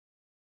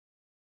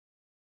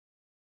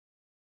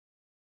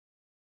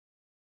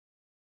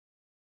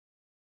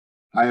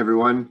Hi,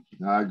 everyone.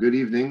 Good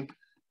evening.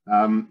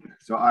 I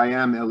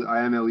am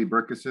Eli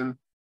Bercuson,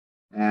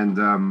 and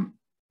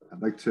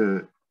I'd like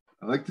to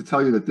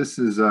tell you that this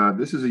is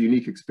a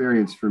unique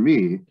experience for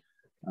me.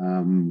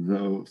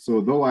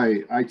 Though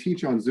I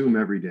teach on Zoom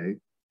every day,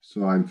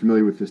 so I'm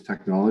familiar with this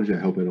technology. I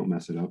hope I don't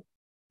mess it up.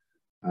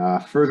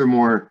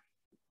 Furthermore,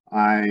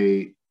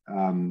 I've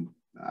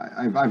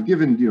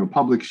given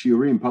public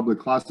shiurim, public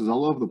classes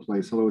all over the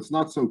place. Although it's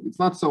not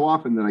so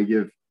often that I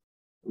give,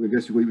 I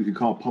guess what we could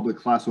call a public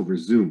class over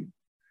Zoom.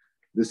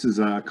 This is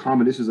a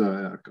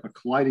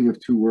colliding of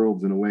two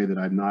worlds in a way that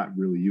I'm not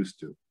really used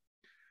to.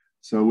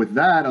 So with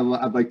that,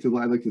 I'd like to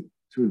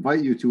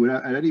invite you to,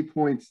 at any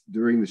point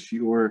during the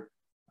shiur,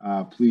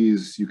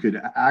 please, you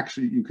could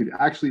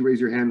actually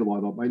raise your hand.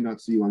 Although I might not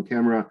see you on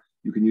camera,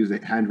 you can use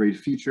the hand raise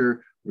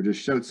feature, or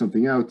just shout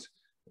something out,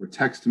 or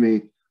text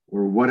me,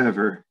 or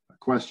whatever, a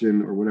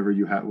question, or whatever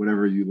you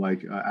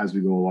like as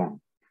we go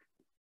along.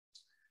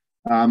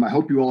 I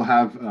hope you all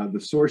have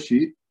the source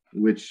sheet,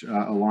 which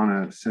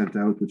Alana sent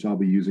out, which I'll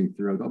be using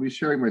throughout. I'll be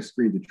sharing my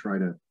screen to try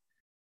to,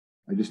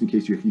 just in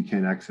case you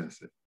can't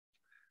access it.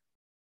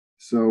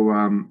 So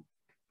a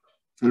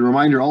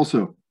reminder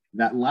also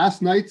that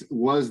last night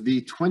was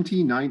the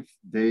 29th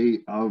day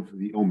of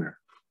the Omer.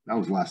 That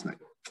was last night.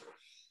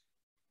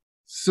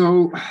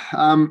 So,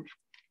 a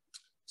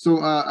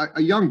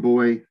young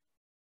boy,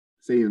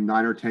 say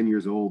 9 or 10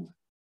 years old,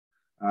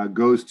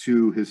 goes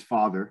to his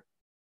father.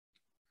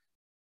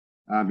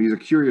 He's a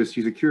curious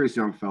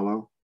young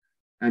fellow,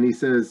 and he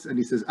says,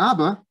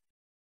 Abba,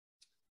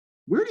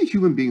 where do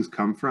human beings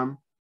come from?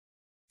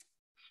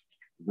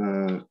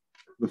 The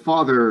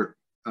father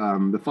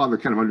kind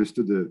of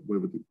understood the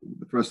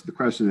thrust of the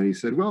question, and he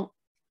said, well,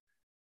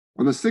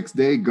 on the 6th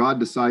day, God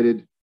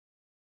decided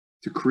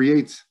to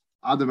create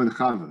Adam and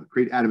Chava,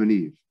 create Adam and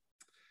Eve.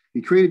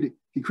 He created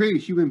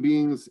human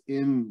beings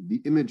in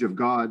the image of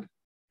God,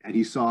 and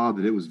he saw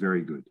that it was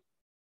very good.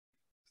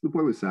 So the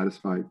boy was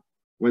satisfied,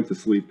 went to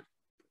sleep.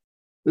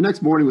 The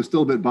next morning was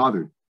still a bit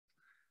bothered.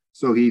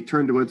 So he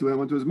went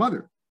to his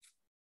mother.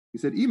 He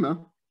said, Ima,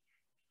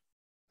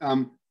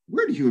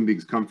 where do human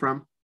beings come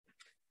from?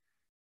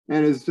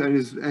 And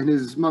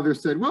his mother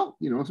said, well,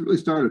 it really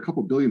started a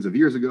couple billions of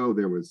years ago.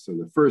 There was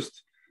the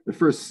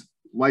first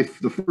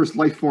life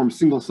form,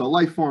 single cell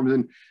life forms.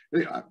 And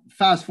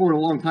fast forward a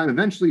long time,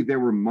 eventually there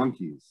were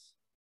monkeys.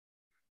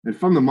 And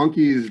from the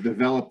monkeys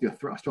developed the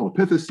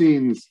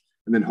Australopithecines,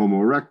 and then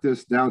Homo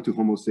erectus down to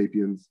Homo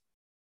sapiens.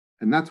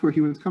 And that's where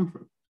humans come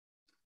from.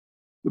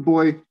 His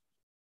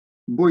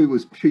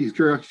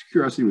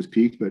curiosity was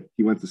piqued, but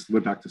he went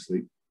back to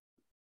sleep.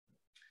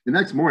 The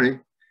next morning,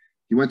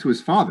 he went to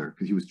his father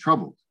because he was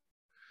troubled.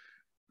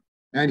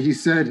 And he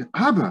said,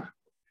 Abba,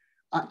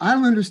 I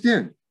don't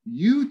understand.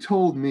 You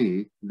told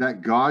me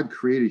that God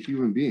created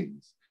human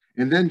beings.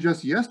 And then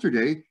just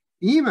yesterday,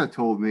 Ima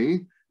told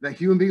me that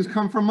human beings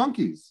come from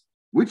monkeys.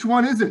 Which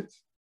one is it?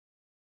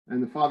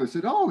 And the father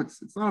said, oh,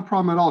 it's not a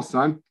problem at all,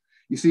 son.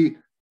 You see,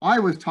 I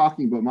was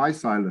talking about my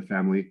side of the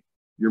family.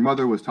 Your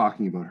mother was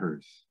talking about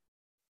hers.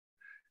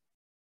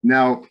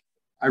 Now,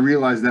 I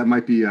realize that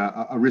might be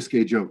a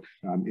risque joke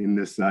in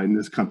this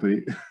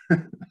company.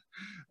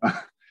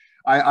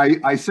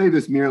 I say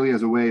this merely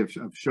as a way of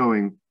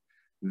showing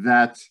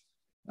that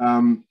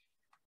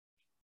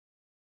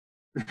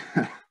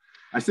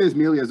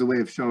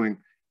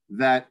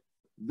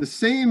the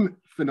same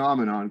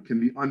phenomenon can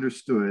be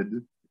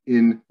understood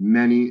in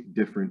many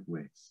different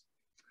ways.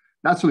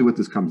 That's really what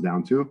this comes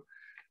down to.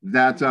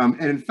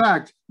 And in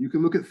fact, you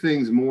can look at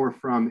things more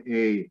from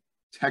a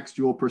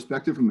textual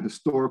perspective, from a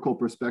historical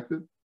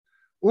perspective,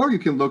 or you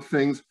can look at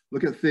things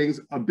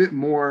a bit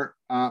more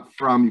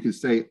from, you could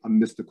say, a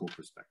mystical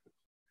perspective.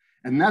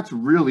 And that's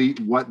really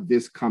what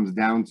this comes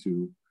down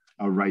to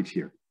right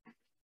here.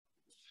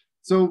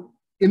 So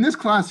in this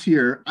class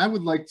here, I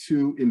would like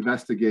to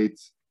investigate,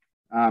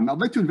 Lag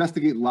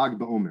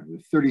BaOmer,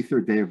 the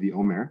 33rd day of the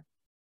Omer.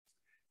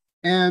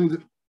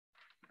 And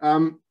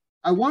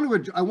I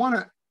want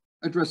to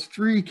address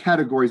 3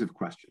 categories of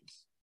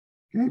questions.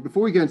 Okay,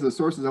 before we get into the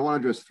sources, I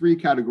want to address 3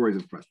 categories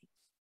of questions.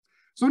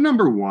 So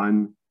number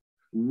 1,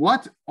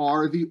 what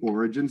are the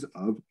origins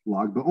of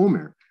Lag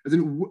BaOmer? As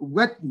in,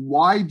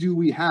 why do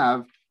we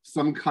have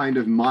some kind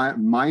of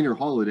minor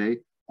holiday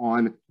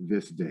on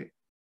this day?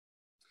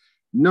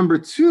 Number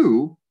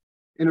 2,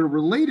 in a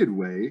related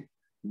way,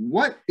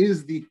 what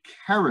is the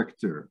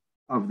character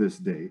of this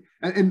day?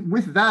 And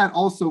with that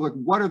also, like,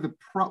 what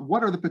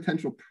are the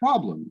potential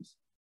problems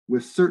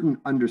with certain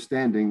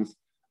understandings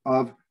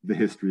of the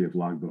history of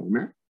Lag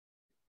BaOmer?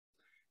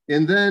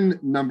 And then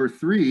number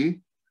 3,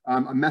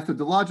 a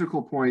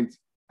methodological point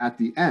at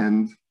the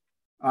end,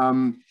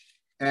 and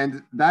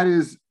that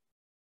is,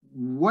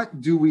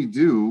 what do we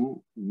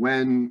do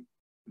when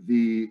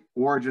the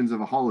origins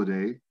of a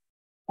holiday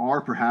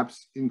are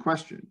perhaps in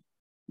question?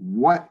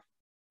 What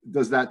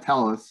does that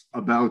tell us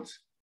about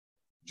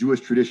Jewish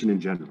tradition in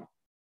general?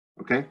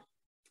 Okay,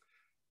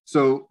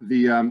 so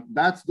those are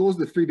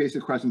the 3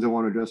 basic questions I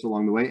want to address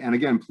along the way. And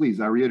again, please,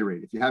 I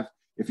reiterate, if you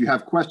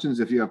have questions,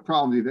 if you have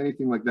problems, if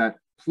anything like that,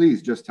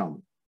 please just tell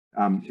me.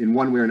 in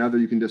one way or another,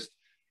 you can just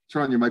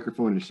turn on your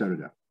microphone and shout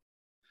it out.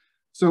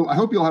 So I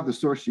hope you'll have the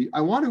source sheet.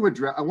 I want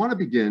to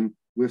begin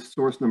with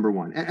source number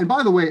one. And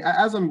by the way,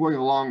 as I'm going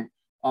along,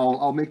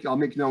 I'll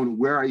make known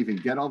where I even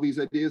get all these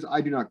ideas.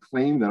 I do not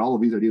claim that all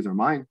of these ideas are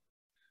mine.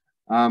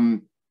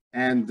 And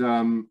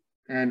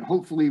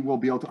hopefully we'll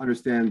be able to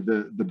understand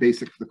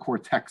the core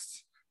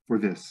texts for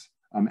this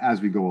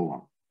as we go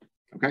along.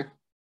 Okay.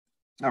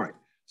 All right.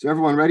 So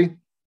everyone ready?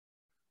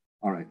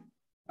 All right.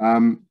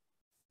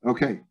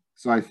 Okay.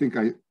 So I think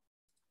I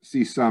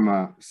see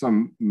some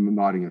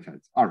nodding of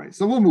heads. All right.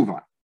 So we'll move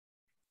on.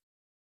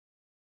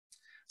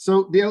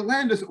 So the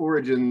outlandish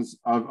origins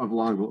of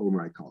Lag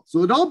BaOmer, I call it.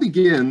 So it all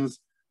begins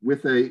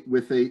with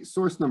a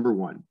source number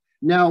one.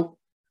 Now,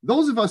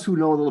 those of us who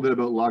know a little bit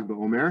about Lag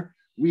BaOmer,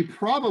 we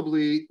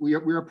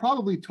are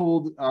probably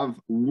told of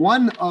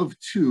one of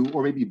two,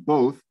 or maybe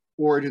both,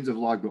 origins of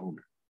Lag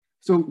BaOmer.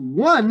 So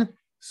one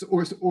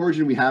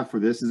origin we have for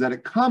this is that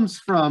it comes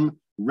from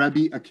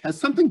Rabbi, has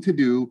something to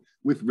do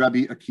with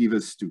Rabbi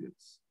Akiva's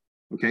students.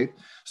 Okay,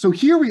 so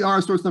here we are,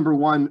 source number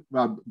one,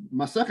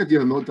 Masechet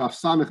Yevamot Daf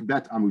Samech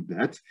Bet Amud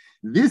Bet.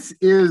 This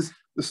is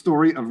the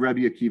story of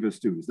Rabbi Akiva's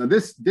students. Now,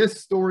 this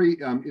story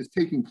is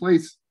taking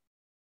place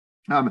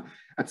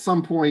at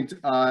some point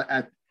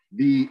at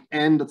the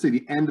end, let's say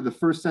the end of the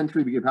first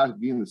century, we perhaps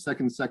be in the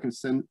second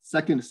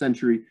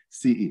century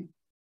CE.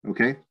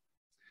 Okay,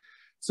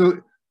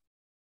 so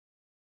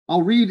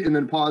I'll read and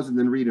then pause and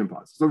then read and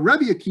pause. So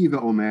Rabbi Akiva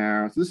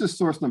Omer, so this is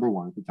source number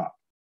one at the top.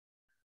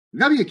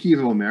 Rabbi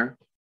Akiva Omer,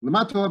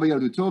 L'mat Torah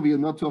b'yalduto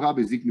v'yilmod Torah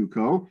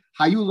b'ziknuto,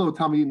 hayu lo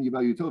tamidim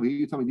yibaluto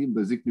v'yu tamidim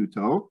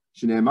b'ziknuto,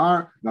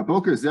 shene'emar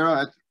v'boker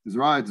zera et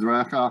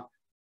zeracha.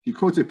 He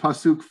quotes a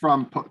pasuk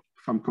from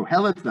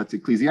Kohelet, that's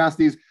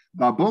Ecclesiastes.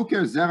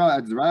 V'boker zera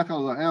et zeracha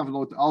la'ev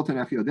lo ta'al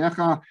tenech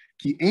yodecha,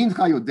 ki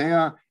eincha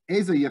yodea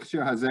eze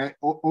yechsher hazeh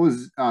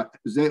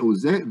ze o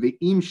ze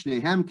ve'im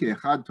shnehem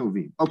ke'echad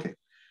tovim. Okay,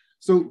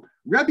 so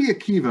Rabbi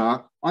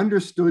Akiva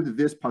understood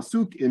this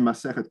pasuk in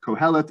Masechet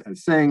Kohelet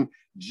as saying,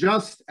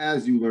 just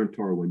as you learn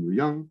Torah when you're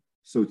young,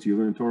 so too you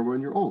learn Torah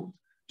when you're old.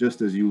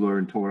 Just as you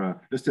learn Torah,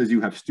 just as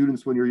you have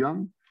students when you're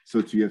young,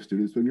 so too you have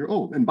students when you're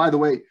old. And by the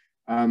way,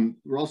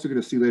 we're also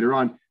going to see later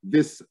on,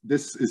 this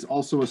is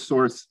also a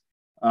source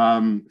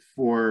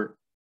for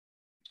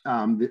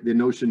the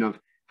notion of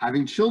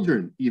having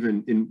children,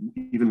 even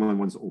when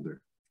one's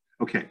older.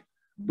 Okay,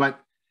 but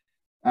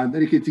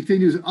then he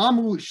continues,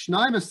 Amu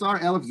Shnai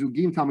Masar Elef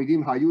Zugim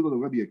Talmidim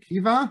Hayulu Rabbi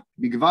Akiva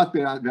Bigvat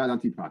Be'ad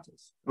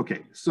Antipatos.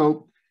 Okay,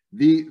 so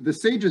the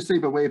sages say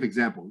by way of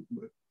example,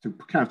 to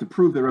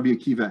prove that Rabbi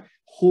Akiva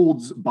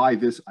holds by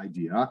this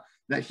idea,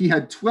 that he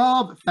had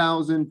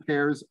 12,000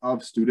 pairs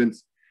of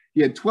students.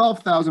 He had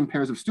 12,000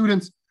 pairs of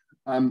students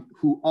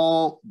who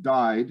all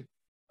died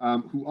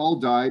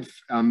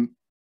from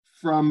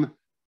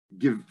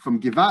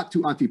Givat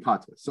to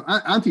Antipatris. So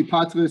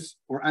Antipatris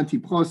or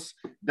Antipros,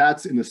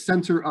 that's in the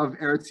center of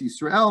Eretz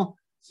Yisrael.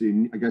 So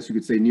I guess you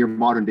could say near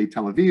modern day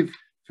Tel Aviv,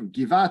 from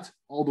Givat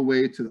all the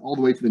way to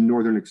the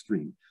northern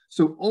extreme.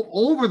 So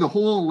over the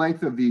whole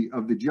length of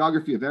the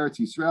geography of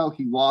Eretz Yisrael,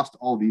 he lost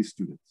all these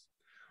students.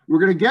 We're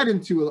going to get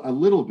into a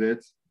little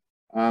bit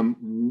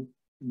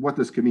what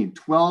this could mean.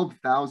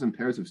 12,000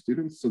 pairs of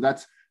students. So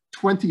that's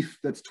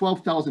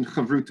 12,000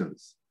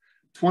 chavrutas,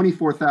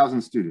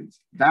 24,000 students.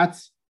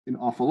 That's an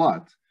awful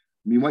lot.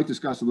 We might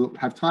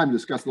have time to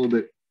discuss a little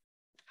bit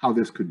how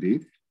this could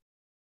be.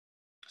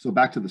 So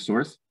back to the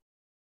source.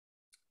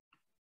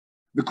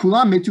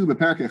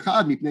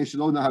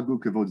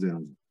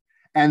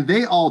 And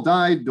they all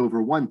died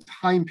over one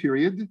time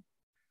period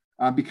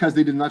because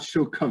they did not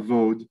show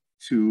kavod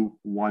to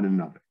one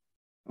another.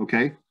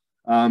 Okay,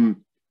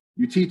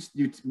 you teach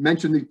this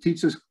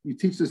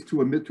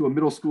to a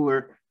middle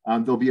schooler.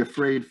 They'll be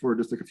afraid for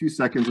just like a few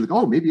seconds. Like,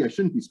 oh, maybe I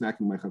shouldn't be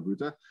smacking my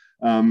chavruta.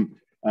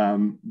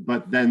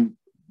 But then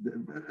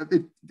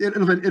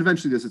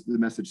eventually the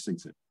message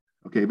sinks in.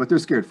 Okay, but they're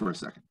scared for a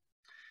second.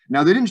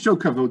 Now they didn't show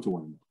kavod to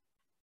one another.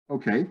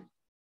 Okay,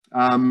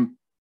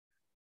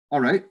 all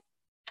right.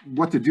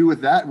 What to do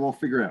with that, we'll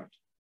figure out.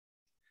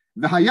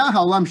 V'haya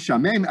ha'olam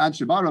shamem ad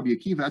sheba Rabbi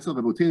Akiva etzel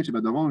v'botein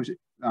shebadarom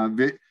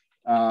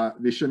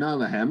v'shana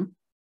lahem.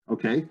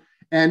 Okay,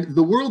 and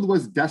the world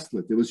was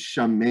desolate. It was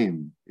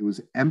shamem. It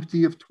was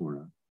empty of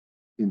Torah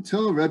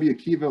until Rabbi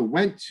Akiva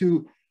went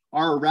to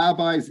our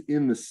rabbis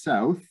in the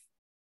south.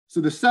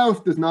 So the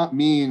south does not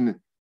mean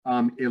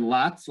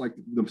Eilat, like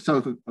the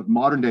south of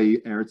modern day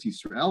Eretz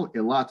Yisrael.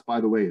 Eilat,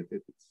 by the way,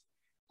 it's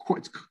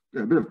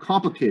a bit of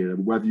complicated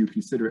whether you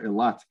consider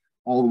Eilat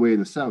all the way in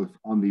the south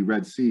on the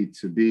Red Sea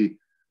to be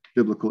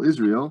biblical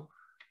Israel.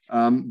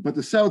 But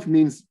the south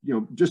means,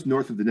 just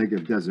north of the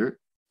Negev desert.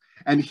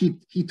 And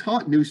he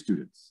taught new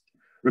students.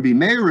 Rabbi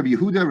Meir, Rabbi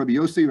Yehuda, Rabbi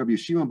Yosei, Rabbi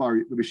Shimon,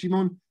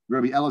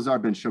 Rabbi Eliezer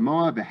ben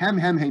Shamoa, Vehem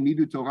hem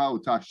heimidu Torah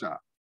utasha.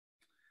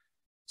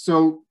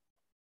 So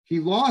he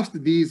lost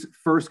these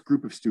first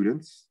group of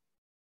students.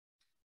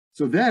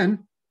 So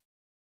then,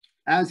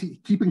 as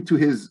keeping to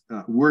his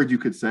word, you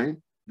could say,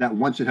 that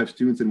one should have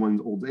students in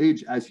one's old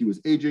age, as he was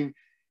aging,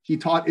 he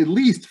taught at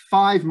least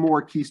 5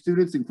 more key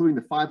students, including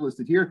the 5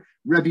 listed here.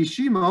 Rabbi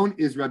Shimon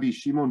is Rabbi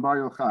Shimon Bar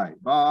Yochai.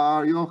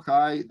 Bar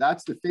Yochai,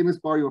 that's the famous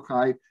Bar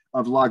Yochai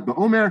of Lag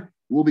BaOmer.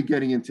 We'll be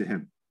getting into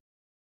him.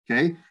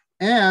 Okay,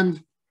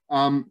 and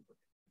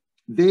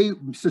they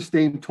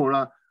sustained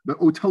Torah, but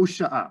oto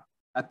sha'ah,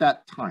 at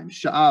that time.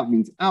 Sha'ah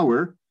means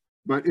hour,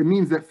 but it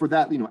means that for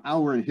that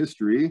hour in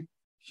history,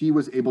 he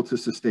was able to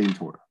sustain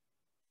Torah.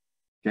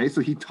 Okay, so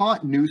he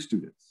taught new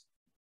students.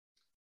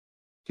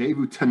 Okay,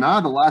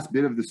 Vutana, the last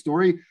bit of the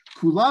story,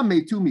 Kula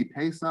metu mi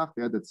Pesach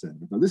ve'ad.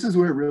 Now this is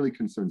where it really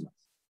concerns us.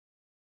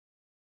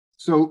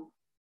 So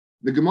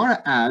the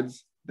Gemara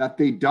adds that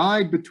they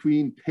died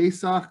between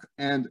Pesach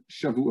and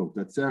Shavuot.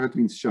 That Seret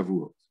means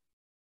Shavuot.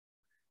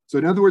 So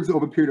in other words,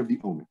 over a period of the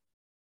Omer.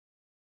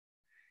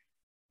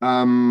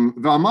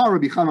 V'amar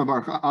Rabbi Chama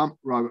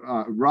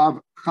Rav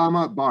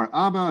Chama bar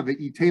Abba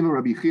ve'itema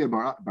Rabbi Chia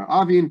bar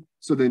Avin.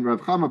 So then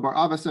Rav Chama bar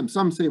Abba,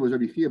 some say it was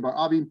Rabbi Chia bar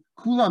Avin.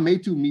 Kula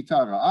metu mita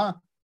ra'ah.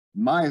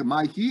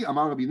 Ma'hi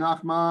amar Rabbi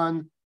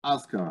Nachman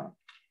Azkara.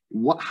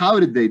 How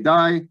did they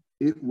die?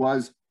 It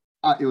was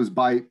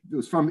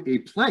from a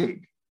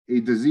plague,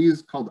 a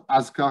disease called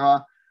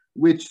Azkara,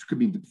 which could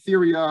be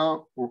diphtheria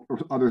or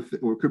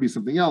it could be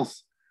something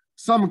else,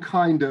 some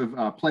kind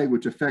of plague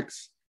which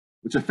affects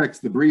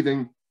the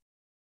breathing.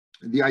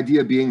 The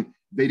idea being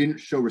they didn't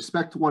show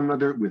respect to one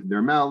another with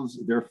their mouths,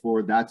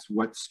 therefore that's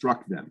what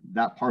struck them.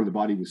 That part of the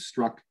body was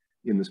struck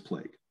in this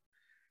plague.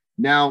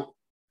 Now,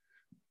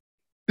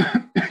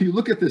 you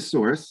look at this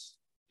source,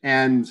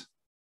 and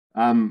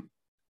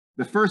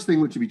the first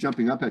thing which should be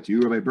jumping up at you,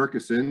 Rabbi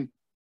Bercuson,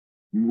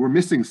 we're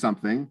missing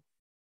something.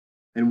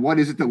 And what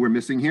is it that we're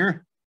missing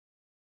here?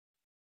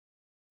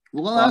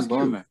 Well, I'll ask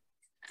you.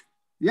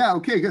 Yeah,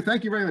 okay, good.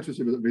 Thank you very much,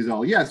 Mr.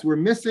 Rizal. Yes, we're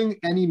missing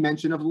any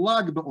mention of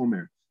Lag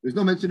BaOmer. There's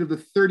no mention of the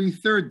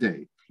 33rd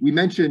day. We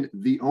mentioned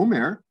the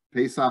Omer,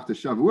 Pesach to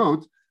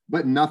Shavuot,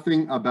 but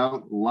nothing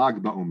about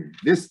Lag BaOmer.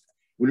 This,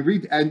 when we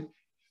read, and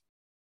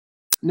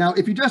now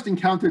if you just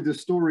encountered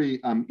this story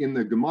in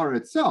the Gemara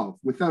itself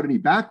without any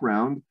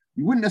background,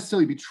 you wouldn't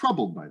necessarily be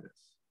troubled by this.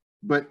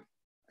 But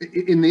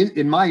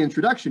in my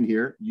introduction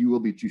here,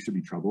 you should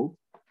be troubled,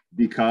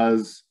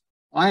 because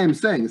I am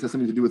saying this has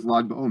something to do with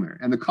Lag BaOmer,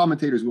 and the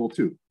commentators will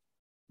too.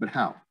 But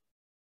how?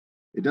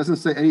 It doesn't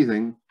say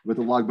anything with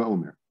the Lag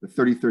BaOmer, the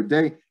 33rd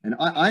day, and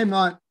I am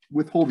not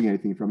withholding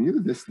anything from you.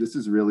 This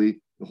is really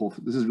the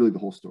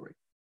whole story.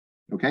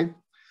 Okay.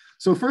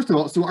 So first of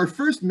all, our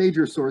first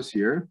major source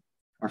here,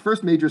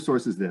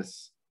 is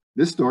this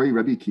story,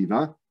 Rabbi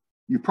Akiva.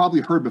 You've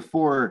probably heard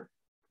before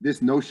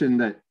this notion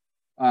that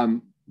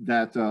Lag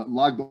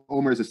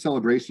BaOmer is a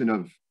celebration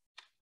of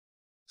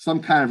some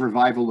kind of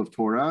revival of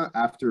Torah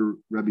after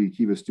Rabbi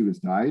Akiva's students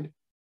died,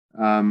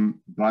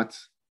 but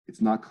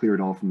it's not clear at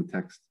all from the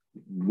text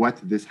what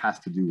this has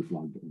to do with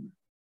Lag BaOmer.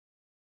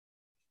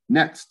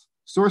 Next,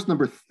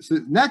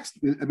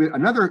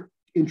 another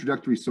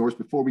introductory source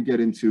before we get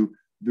into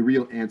the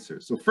real answer.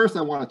 So first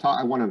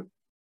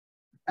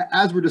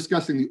as we're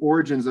discussing the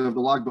origins of the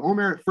Lag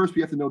BaOmer, first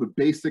we have to know the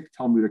basic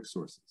Talmudic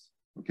sources,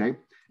 okay?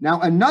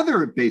 Now,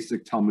 another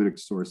basic Talmudic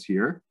source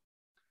here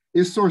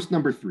is source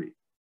number 3.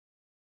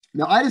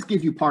 Now, I just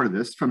gave you part of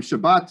this from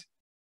Shabbat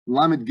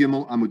Lamed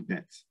Gimel Amud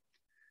Bet.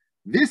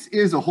 This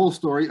is a whole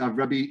story of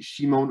Rabbi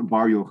Shimon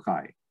Bar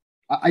Yochai.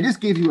 I just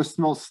gave you a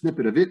small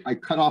snippet of it. I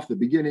cut off the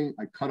beginning.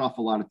 I cut off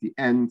a lot at the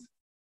end.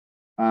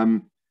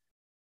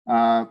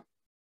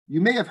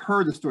 You may have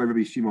heard the story of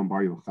Rabbi Shimon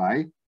Bar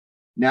Yochai.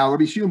 Now,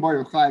 Rabbi Shimon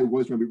Bar Yochai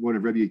was one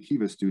of Rabbi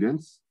Akiva's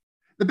students.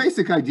 The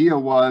basic idea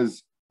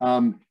was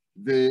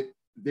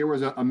there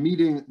was a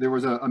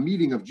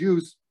meeting of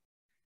Jews,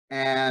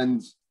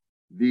 and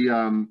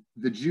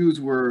the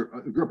Jews were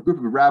a group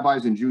of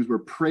rabbis and Jews were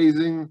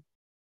praising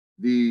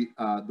the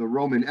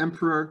Roman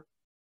emperor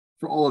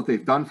for all that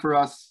they've done for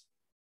us.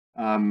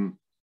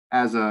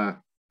 As an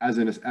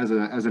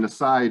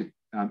aside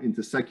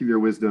into secular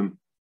wisdom,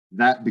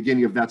 that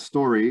beginning of that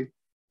story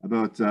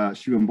about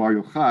Shimon Bar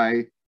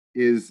Yochai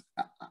is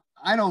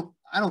I don't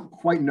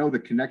quite know the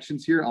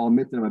connections here. I'll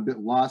admit that I'm a bit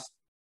lost,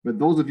 but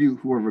those of you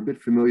who are a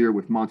bit familiar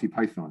with Monty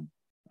Python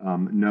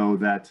know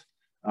that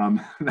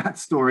that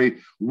story,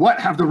 what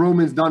have the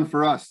Romans done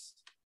for us?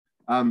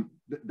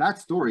 That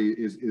story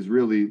is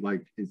really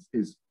like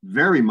is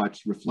very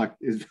much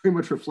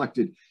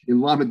reflected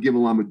in Lamed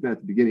Gimel Lamed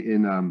Bet,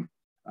 beginning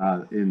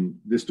in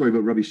this story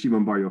about Rabbi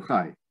Shimon Bar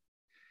Yochai.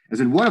 As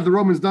in, what have the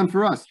Romans done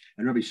for us?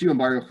 And Rabbi Shimon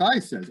Bar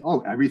Yochai says,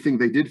 oh, everything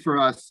they did for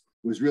us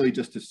was really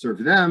just to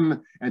serve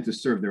them and to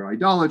serve their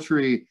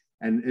idolatry.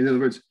 And in other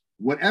words,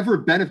 whatever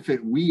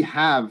benefit we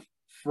have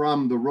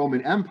from the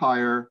Roman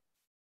Empire,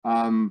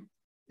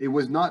 it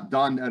was not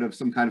done out of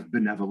some kind of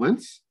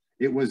benevolence.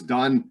 It was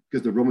done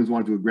because the Romans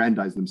wanted to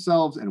aggrandize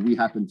themselves, and we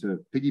happened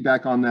to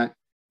piggyback on that.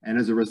 And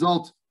as a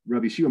result,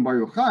 Rabbi Shimon Bar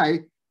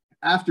Yochai,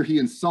 after he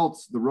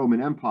insults the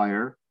Roman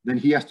Empire, then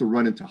he has to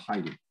run into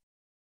hiding.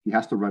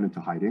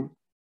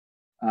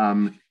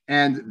 And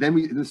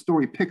then the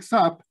story picks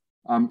up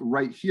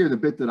right here, the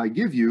bit that I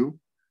give you,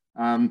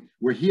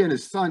 where he and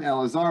his son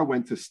Eliezer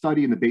went to hide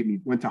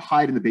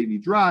in the Beit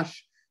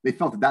Midrash. they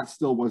felt that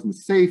still wasn't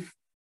safe.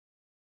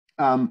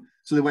 So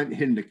they went and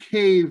hid in a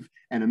cave,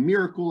 and a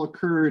miracle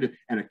occurred,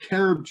 and a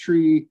carob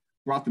tree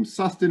brought them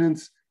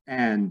sustenance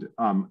and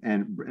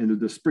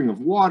the spring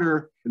of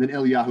water. And then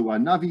Eliyahu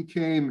Hanavi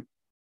came.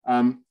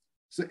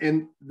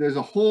 And there's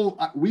a whole.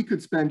 We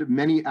could spend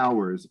many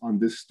hours on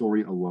this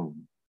story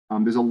alone.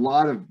 There's a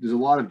lot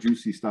of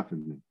juicy stuff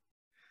in there.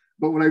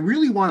 But what I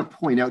really want to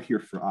point out here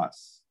for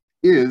us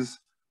is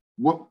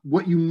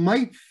what you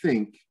might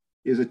think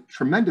is a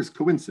tremendous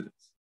coincidence.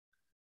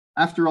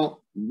 After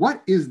all,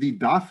 what is the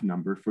daf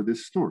number for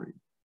this story?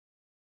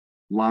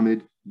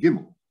 Lamed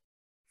Gimel,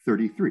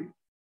 33.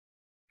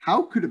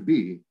 How could it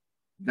be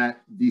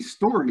that the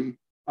story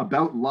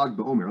about Lag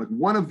BaOmer, like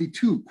one of the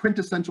two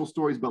quintessential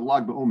stories about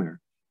Lag BaOmer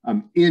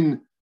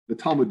in the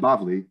Talmud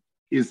Bavli,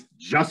 is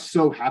just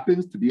so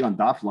happens to be on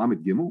daf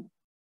Lamed Gimel,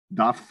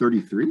 daf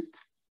 33?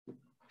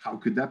 How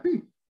could that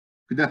be?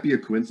 Could that be a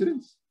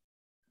coincidence?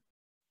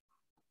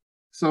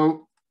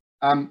 So,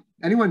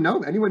 anyone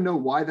know? Anyone know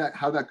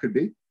how that could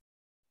be?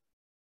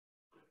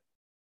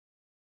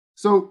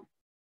 So,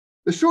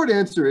 the short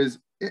answer is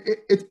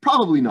it's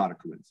probably not a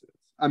coincidence.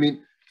 I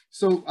mean,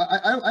 so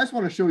I just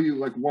want to show you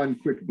like one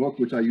quick book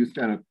which I use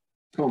kind of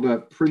called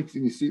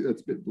Printing. You see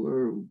that's a bit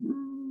blurry.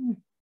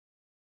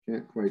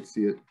 Can't quite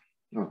see it.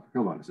 Oh,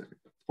 hold on a second.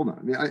 Hold on.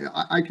 I mean,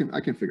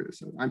 I can figure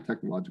this out. I'm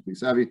technologically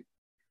savvy.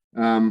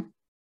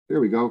 There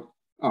we go.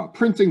 Oh,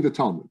 Printing the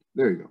Talmud.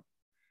 There you go.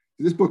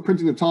 This book,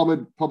 Printing the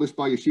Talmud, published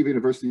by Yeshiva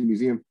University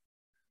Museum.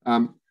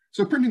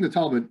 So Printing the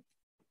Talmud,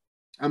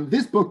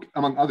 this book,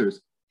 among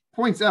others,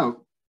 points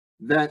out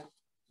that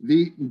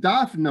the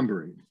daf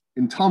numbering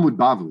in Talmud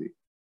Bavli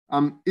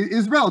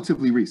is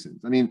relatively recent.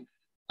 I mean,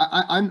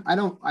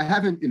 I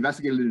haven't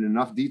investigated it in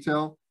enough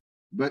detail,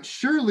 but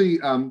surely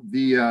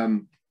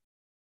the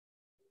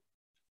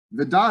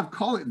daf,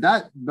 call it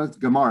that's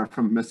Gemara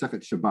from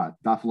Masechet Shabbat,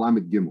 daf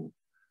Lamed Gimel.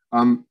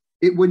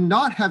 It would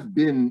not have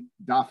been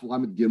daf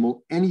Lamed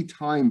Gimel any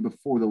time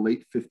before the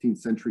late 15th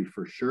century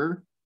for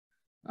sure.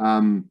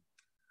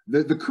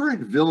 The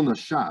current Vilna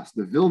Shas,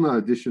 the Vilna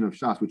edition of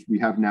Shas, which we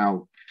have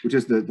now, which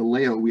is the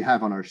layout we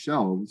have on our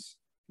shelves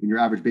in your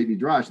average Beit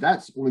Midrash,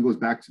 that only goes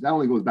back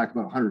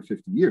about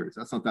 150 years.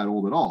 That's not that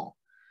old at all.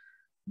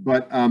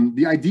 But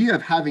the idea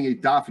of having a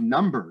daf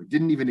number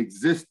didn't even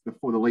exist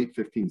before the late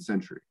 15th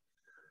century.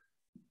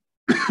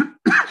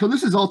 So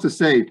this is all to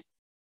say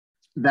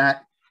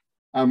that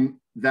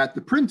that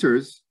the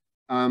printers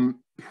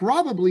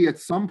probably at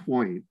some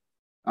point,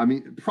 I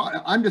mean,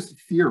 I'm just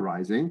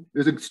theorizing,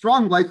 there's a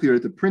strong likelihood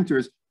that the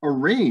printers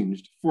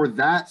arranged for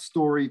that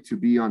story to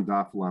be on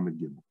daf Lamed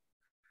Gimel,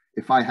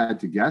 if I had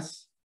to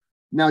guess.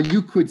 Now,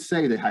 you could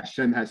say that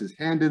Hashem has his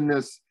hand in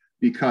this,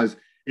 because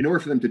in order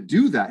for them to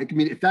do that, I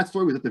mean, if that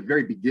story was at the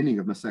very beginning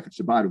of Masechet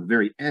Shabbat, or the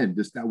very end,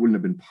 that wouldn't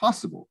have been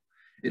possible.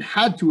 It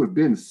had to have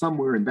been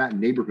somewhere in that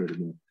neighborhood,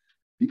 in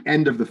the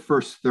end of the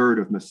first third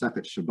of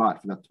Masechet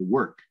Shabbat, for that to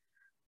work.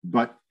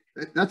 But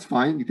that's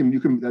fine. You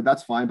can.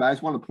 That's fine. But I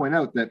just want to point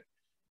out that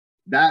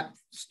that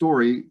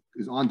story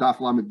is on daf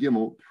Lamed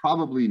Gimel,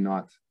 probably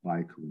not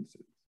by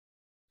coincidence.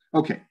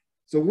 Okay,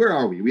 so where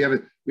are we? We have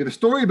a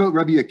story about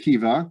Rabbi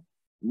Akiva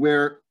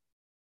where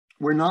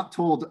we're not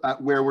told,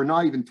 where we're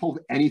not even told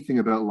anything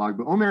about Lag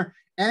BaOmer,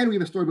 and we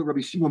have a story about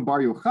Rabbi Shimon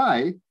Bar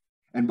Yochai,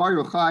 and Bar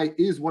Yochai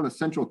is one of the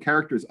central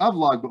characters of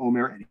Lag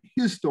BaOmer, and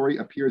his story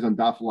appears on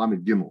daf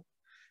Lamed Gimel.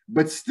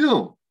 But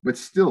still,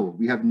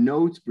 we have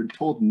notes. We're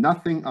told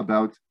nothing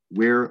about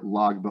where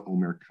Lag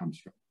BaOmer comes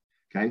from.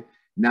 Okay,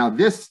 now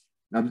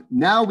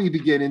we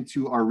begin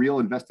into our real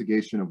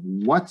investigation of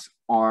what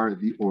are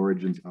the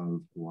origins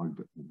of Lag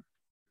BaOmer.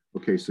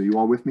 Okay, so you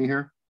all with me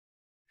here?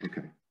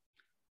 Okay,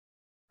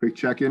 quick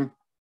check-in.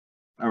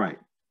 All right,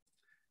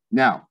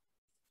 now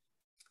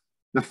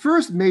the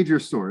first major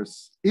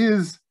source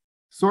is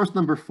source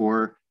number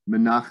 4,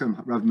 Rav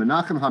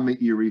Menachem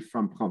HaMeiri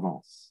from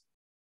Provence.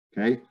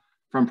 Okay.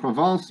 From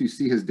Provence, you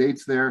see his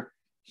dates there.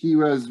 He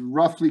was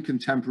roughly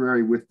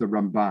contemporary with the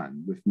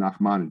Ramban, with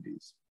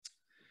Nachmanides.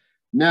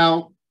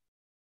 Now,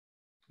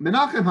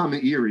 Menachem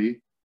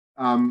HaMeiri,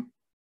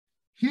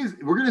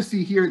 we're going to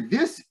see here,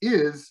 this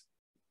is,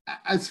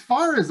 as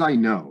far as I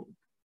know,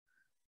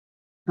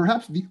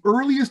 perhaps the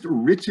earliest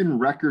written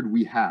record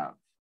we have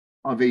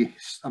of a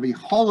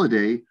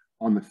holiday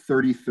on the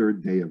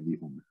 33rd day of the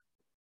Omer.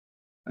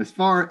 As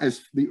far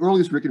as the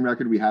earliest written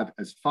record we have,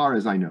 as far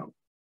as I know,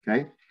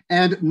 okay?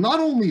 And not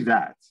only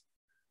that,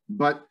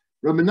 but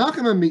Rav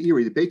Menachem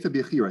HaMeiri, the Beit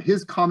HaBechira,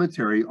 his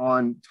commentary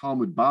on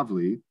Talmud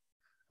Bavli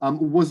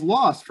was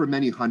lost for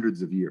many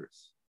hundreds of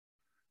years.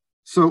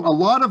 So a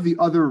lot of the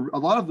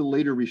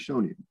later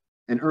Rishonim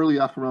and early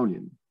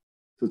Achronim,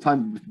 so the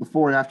time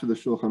before and after the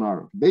Shulchan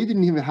Aruch, they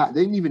didn't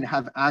even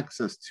have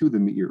access to the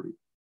Meiri.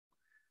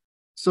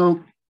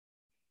 So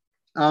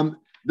the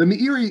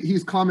Meiri,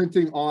 he's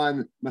commenting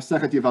on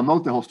Masechet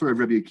Yevamot, the whole story of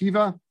Rabbi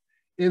Akiva,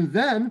 and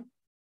then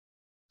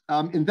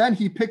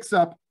he picks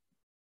up.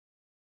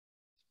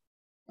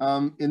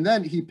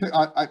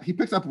 He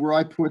picks up where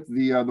I put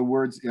the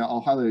words.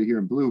 I'll highlight it here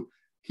in blue.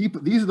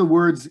 These are the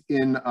words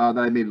in that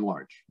I made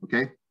large.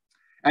 Okay,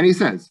 And he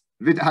says,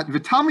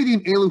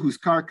 "V'talmidim elu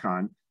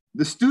huzkar,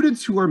 the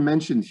students who are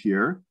mentioned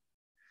here,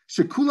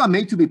 shekula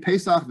metu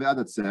b'Pesach ve'ad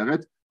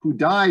atzeret, who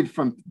died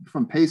from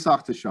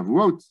Pesach to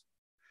Shavuot,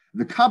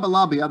 the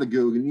Kabbalah b'yad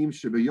ha'geonim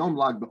shebeyom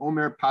lag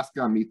b'omer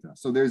Pascha Amita."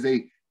 So there's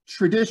a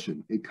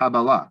tradition, a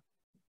Kabbalah.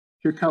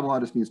 Here,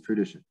 Kabbalah just means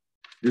tradition.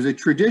 There's a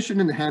tradition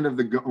in the hand of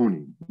the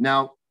Gaonim.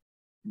 Now,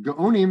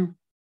 Gaonim,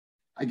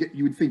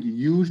 you would think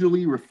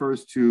usually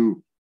refers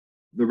to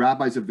the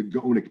rabbis of the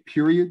Gaonic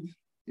period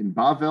in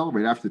Bavel,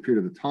 right after the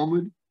period of the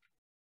Talmud.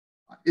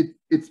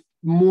 It's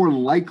more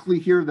likely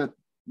here that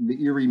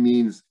Meiri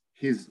means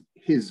his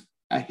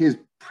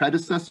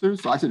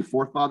predecessors. So I said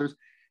forefathers,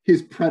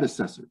 his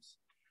predecessors.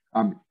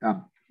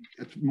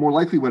 It's more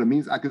likely what it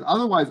means, because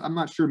otherwise I'm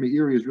not sure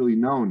Meiri is really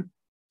known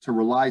to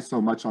rely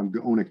so much on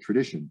Gaonic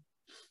tradition.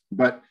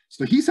 But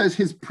so he says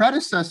his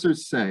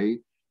predecessors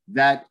say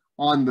that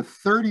on the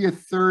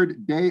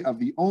 33rd day of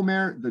the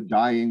Omer, the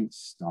dying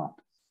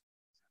stopped.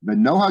 So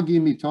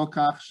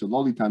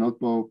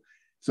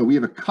we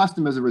have a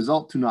custom as a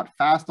result to not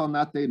fast on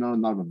that day,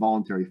 not a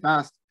voluntary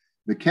fast.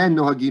 And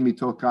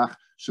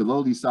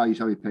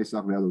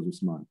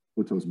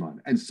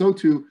so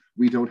too,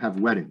 we don't have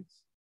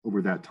weddings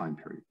over that time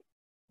period.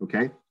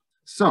 Okay?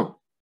 So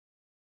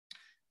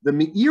the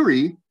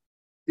Meiri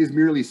is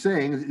merely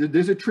saying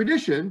there's a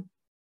tradition,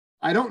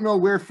 I don't know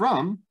where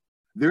from,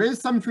 there is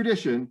some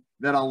tradition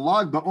that on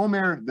Lag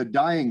BaOmer, the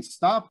dying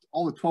stopped,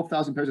 all the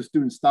 12,000 pairs of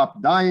students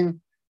stopped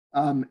dying,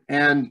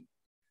 and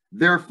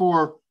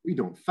therefore we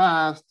don't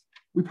fast.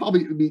 You could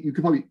probably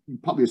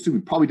assume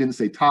we probably didn't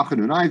say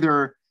Tachanun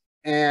either,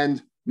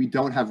 and we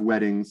don't have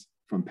weddings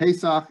from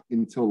Pesach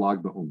until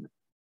Lag BaOmer.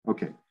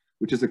 Okay,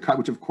 which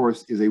of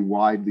course is a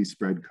widely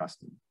spread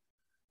custom.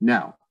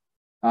 Now,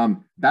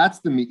 that's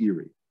the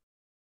Meiri.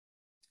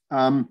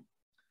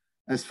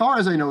 As far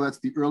as I know, that's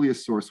the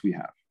earliest source we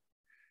have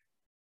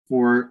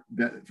for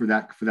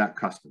that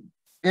custom.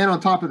 And on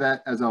top of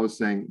that, as I was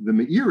saying, the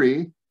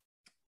Meiri,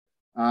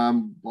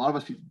 a lot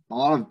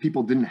of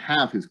people didn't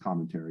have his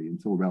commentary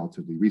until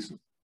relatively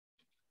recently.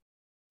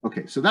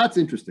 Okay, so that's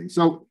interesting.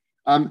 So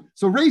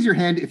raise your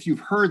hand if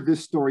you've heard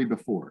this story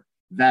before,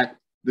 that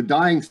the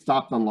dying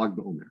stopped on Lag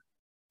BaOmer.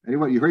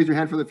 Anyone? You raise your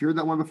hand if you heard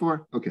that one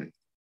before? Okay,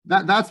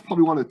 that's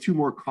probably one of the two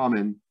more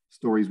common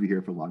stories we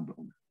hear for Lag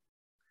BaOmer.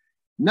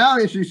 Now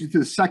I introduce you to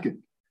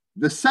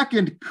the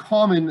second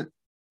common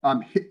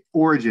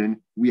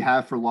origin we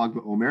have for Lag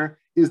BaOmer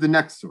is the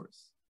next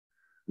source,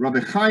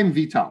 Rabbi Chaim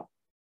Vital.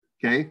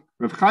 Okay,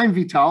 Rabbi Chaim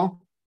Vital,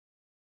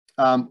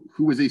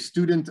 who was a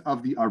student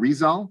of the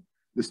Arizal,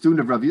 a student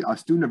of Rav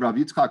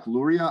Yitzchak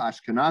Luria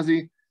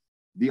Ashkenazi,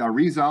 the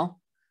Arizal.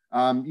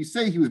 You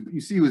see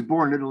he was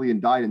born in Italy and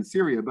died in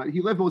Syria, but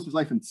he lived most of his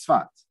life in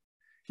Tzfat.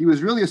 He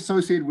was really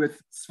associated with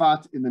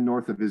Tzfat in the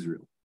north of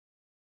Israel.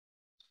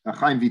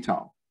 Chaim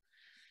Vital.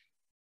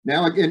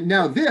 Now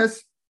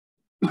this,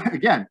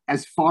 again,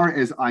 as far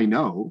as I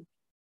know,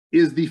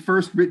 is the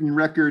first written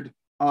record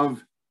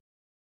of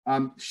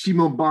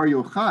Shimon Bar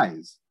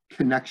Yochai's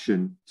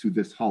connection to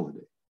this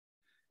holiday.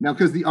 Now,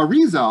 because the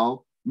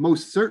Arizal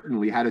most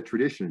certainly had a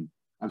tradition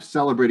of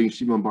celebrating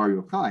Shimon Bar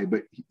Yochai,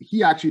 but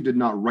he actually did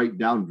not write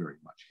down very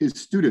much. His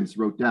students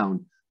wrote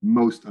down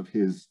most of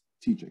his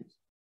teachings.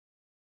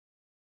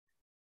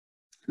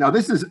 Now,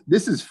 this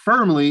is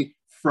firmly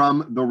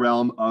from the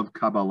realm of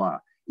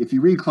Kabbalah. If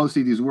you read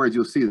closely these words,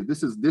 you'll see that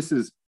this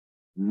is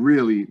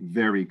really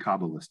very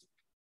Kabbalistic,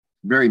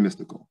 very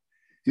mystical.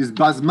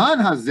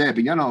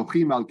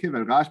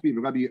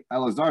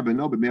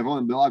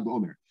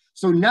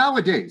 So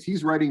nowadays,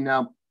 he's writing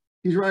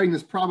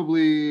this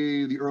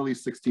probably the early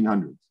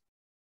 1600s.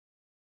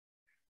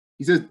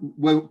 He says,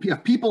 well,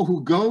 people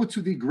who go to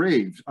the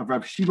graves of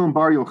Rav Shimon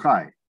Bar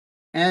Yochai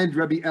and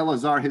Rabbi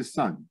Eliezer, his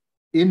son,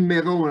 in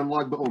Meron and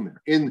Lag BaOmer,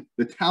 in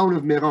the town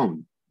of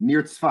Meron,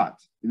 near Tzfat,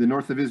 in the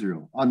north of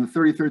Israel, on the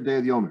 33rd day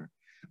of the Omer.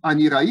 I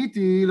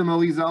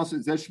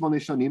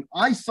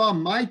saw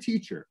my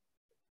teacher,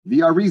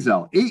 the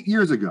Arizal, 8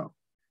 years ago,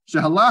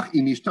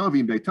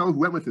 who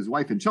went with his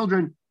wife and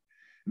children,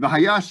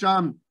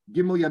 and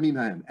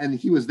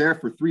he was there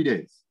for 3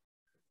 days.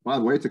 By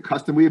the way, it's a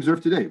custom we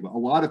observe today. But a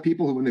lot of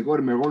people, when they go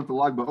to Meron for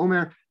Lag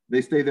BaOmer, they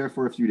stay there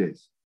for a few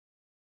days.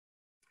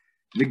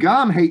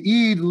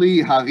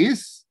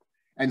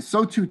 And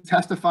so too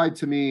testified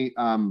to me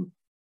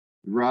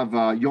Rav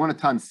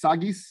Yonatan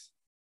Sagis,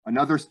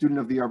 another student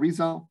of the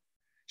Arizal.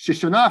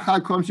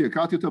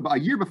 But a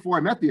year before I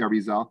met the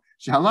Arizal,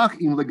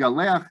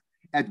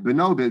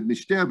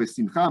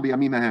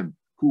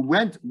 who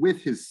went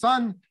with his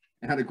son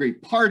and had a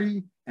great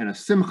party and a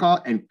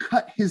simcha and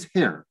cut his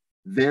hair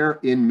there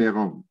in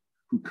Meron.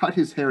 Who cut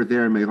his hair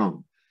there in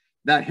Meron.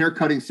 That hair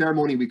cutting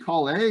ceremony we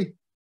call an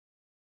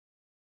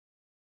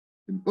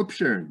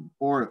upshern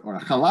or a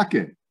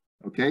chalake.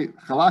 Okay,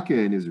 chalake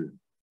in Israel.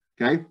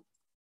 Okay,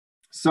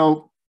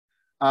 so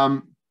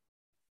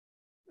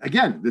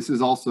again, this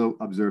is also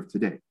observed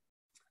today.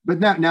 But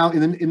now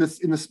in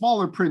the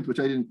smaller print, which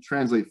I didn't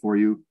translate for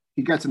you,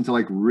 he gets into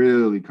like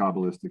really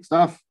Kabbalistic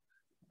stuff.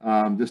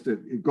 Just to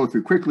go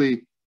through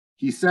quickly,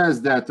 he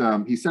says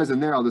he says in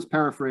there, I'll just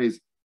paraphrase,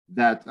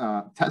 that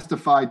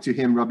testified to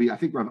him Rabbi, I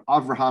think Rav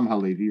Avraham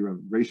Halevi, I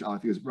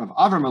think it was Rav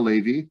Avram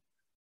Halevi,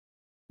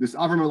 this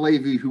Avram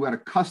Halevi who had a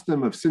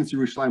custom of, since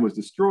Yerushalayim was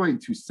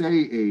destroyed, to say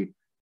a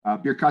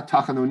Birkat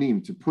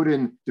Tachanonim, to put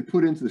into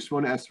the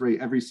Shmona Esrei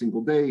every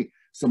single day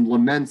some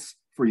laments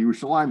for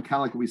Yerushalayim, kind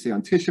of like what we say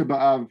on Tisha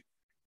B'Av,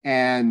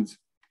 and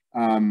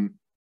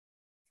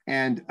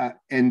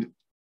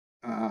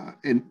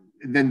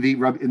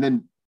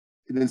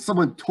then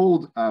someone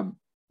told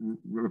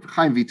Rabbi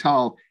Chaim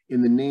Vital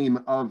in the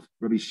name of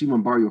Rabbi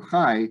Shimon Bar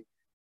Yochai,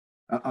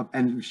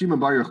 and Shimon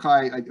Bar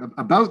Yochai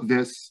about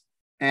this.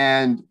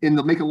 And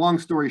make a long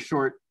story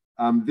short,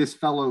 this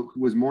fellow who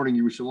was mourning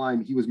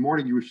Yerushalayim, he was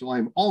mourning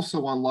Yerushalayim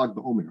also on Lag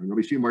BaOmer, on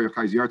Rabbi Shimon Bar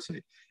Yochai's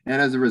yahrzeit.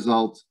 And as a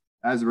result,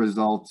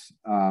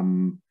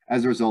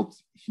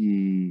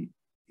 he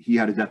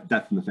had a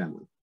death in the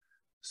family.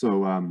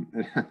 So, in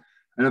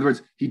other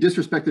words, he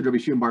disrespected Rabbi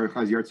Shimon Bar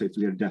Yochai's yahrzeit,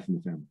 so he had a death in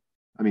the family.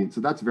 I mean,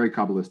 so that's very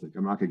Kabbalistic.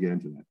 I'm not going to get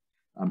into that.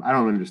 I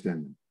don't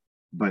understand them.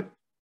 But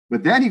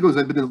then he goes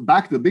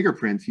back to the bigger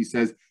print. He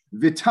says,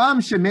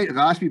 Vitam shemet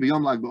Rashbi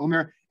b'yom Lag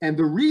BaOmer. And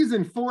the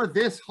reason for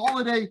this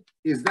holiday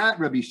is that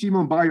Rabbi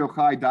Shimon Bar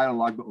Yochai died on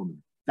Lag BaOmer.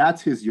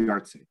 That's his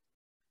yahrzeit.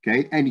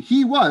 Okay? And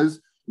he was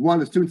one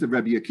of the students of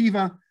Rabbi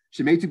Akiva,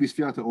 Shemetu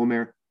b'Sfirat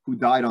Omer, who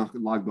died on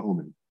Lag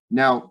BaOmer.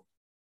 Now,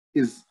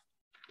 is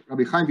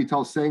Rabbi Chaim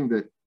Vital saying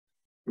that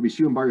Rabbi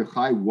Shimon Bar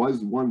Yochai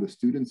was one of the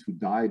students who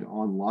died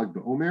on Lag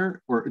BaOmer,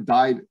 or who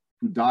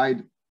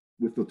died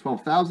with the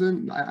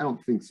 12,000? I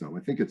don't think so. I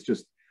think it's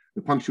just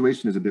the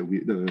punctuation is a bit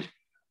weird. The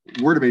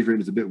word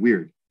arrangement is a bit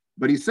weird.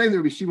 But he's saying that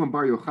Rabbi Shimon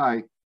Bar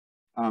Yochai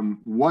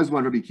was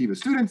one of Rabbi Akiva's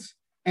students,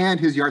 and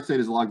his yahrzeit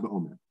is Lag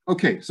BaOmer.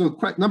 Okay, so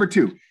number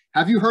 2.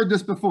 Have you heard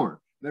this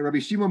before? That Rabbi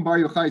Shimon Bar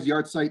Yochai's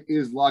yahrzeit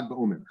is Lag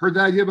BaOmer. Heard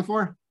that idea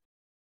before?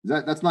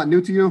 That's not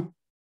new to you?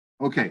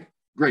 Okay,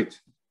 great.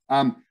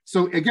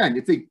 So again,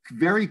 it's a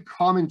very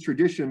common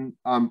tradition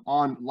for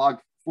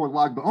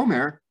Lag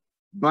BaOmer,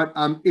 but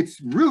its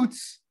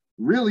roots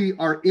really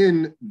are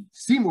in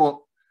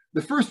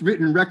the first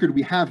written record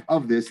we have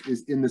of this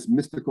is in this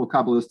mystical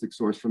Kabbalistic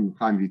source from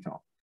Chaim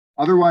Vital.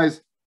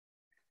 Otherwise,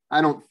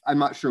 I'm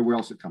not sure where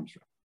else it comes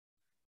from.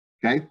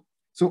 Okay,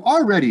 so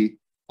already,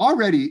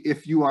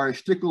 if you are a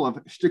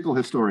shtickle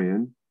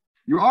historian,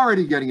 you're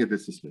already getting a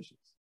bit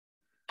suspicious,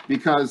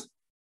 because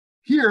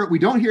here we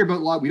don't hear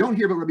about Rabbi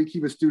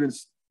Akiva's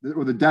students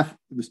or the death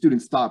of the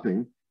student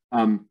stopping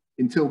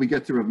until we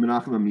get to Rav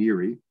Menachem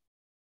Amiri,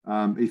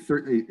 a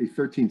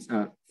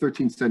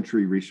 13th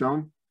century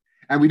Rishon.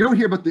 And we don't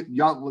hear about the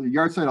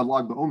yahrzeit of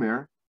Lag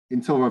BaOmer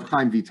until Rav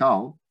Chaim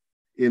Vital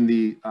in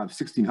the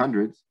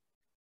 1600s.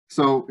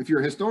 So if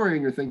you're a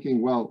historian, you're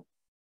thinking, well,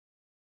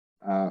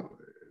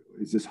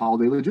 is this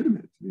holiday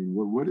legitimate? I mean,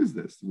 what is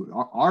this?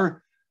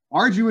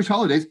 Our Jewish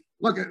holidays,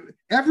 look,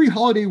 every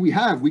holiday we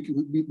have, we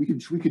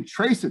can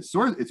trace its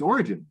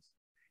origins.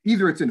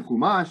 Either it's in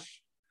Chumash,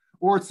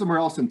 or it's somewhere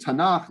else in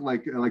Tanakh,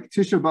 like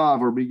Tisha B'Av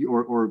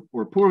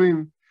or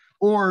Purim,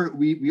 or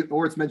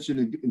it's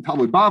mentioned in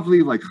Talmud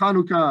Bavli, like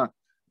Chanukah,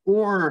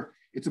 or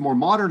it's a more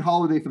modern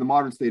holiday for the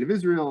modern state of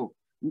Israel.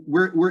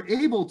 We're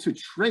able to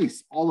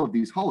trace all of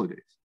these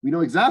holidays. We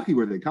know exactly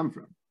where they come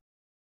from,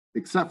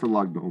 except for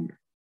Lag BaOmer.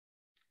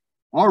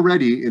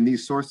 Already in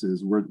these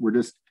sources, we're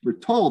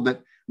told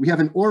that we have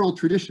an oral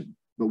tradition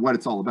about what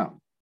it's all about,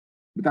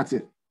 but that's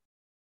it.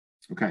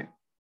 Okay,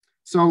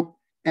 so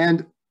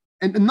and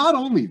not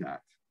only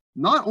that,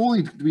 not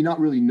only do we not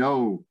really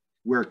know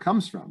where it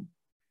comes from,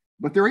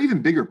 but there are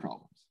even bigger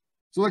problems.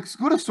 So let's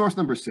go to source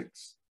number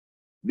 6,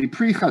 the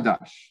Pri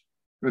Chadash,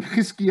 Rav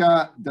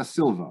Chizkiah da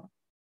Silva,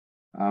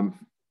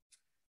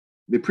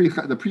 the Pri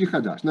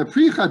Chadash. Now,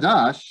 Pri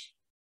Chadash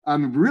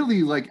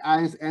really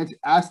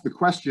asked the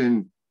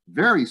question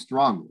very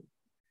strongly,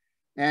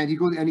 and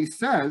he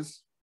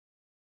says,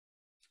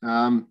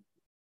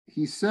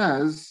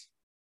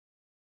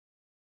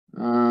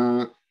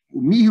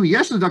 Mihu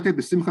yesh l'dakek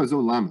b'simcha zo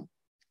lama.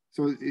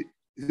 So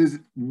there's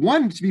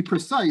one to be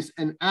precise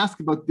and ask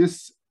about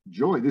this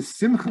joy, this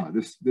simcha,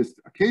 this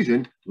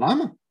occasion.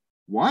 Lama?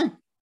 Why?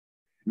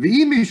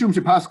 V'im mishum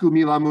shepasku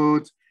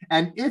milamut.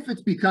 And if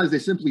it's because they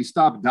simply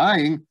stopped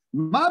dying,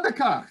 ma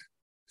bekach?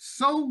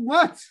 So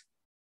what?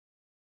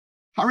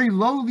 Hari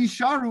lo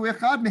lisharu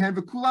echad mehen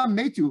v'kulam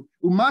metu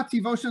umati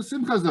v'shel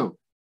simcha zo.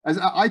 As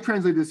I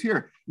translate this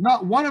here,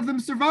 not one of them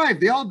survived.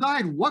 They all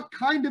died. What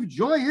kind of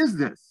joy is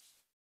this?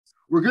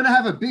 We're going to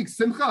have a big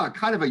simcha, a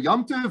kind of a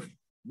yom tov,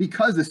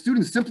 because the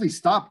students simply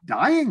stopped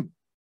dying.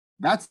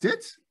 That's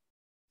it.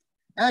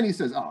 And he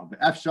says, "Oh,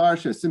 efshar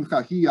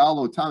shesimcha hi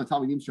alo tam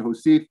talmidim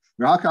shehosif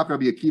v'hakaf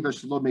Rabbi Akiva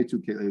shelo metu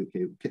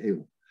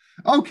ke'elu."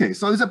 Okay,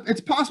 so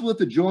it's possible that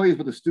the joy is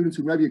with the students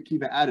who Rabbi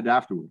Akiva added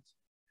afterwards.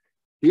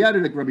 He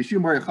added like Rabbi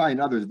Shimon Bar Yochai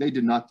and others; they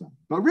did not die.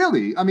 But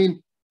really, I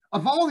mean,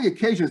 of all the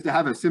occasions to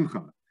have a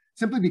simcha,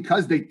 simply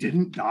because they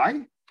didn't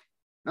die,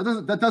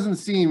 that doesn't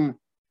seem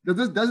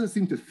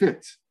to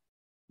fit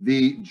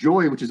the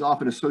joy which is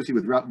often associated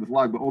with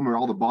Lag BaOmer,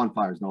 all the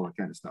bonfires and all that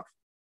kind of stuff.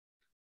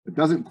 It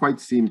doesn't quite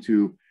seem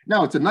to.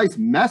 Now, it's a nice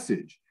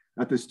message.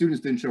 that the students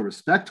didn't show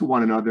respect to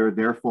one another.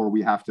 Therefore,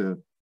 we have to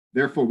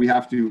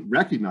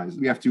recognize.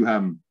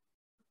 Therefore,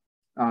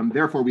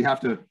 we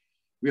have to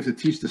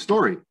teach the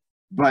story.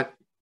 But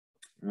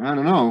I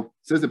don't know.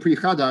 Says the Pri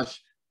Chadash,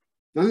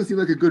 doesn't seem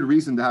like a good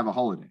reason to have a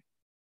holiday.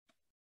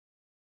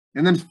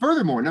 And then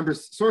furthermore,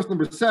 source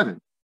number 7,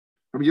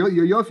 from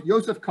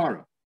Yosef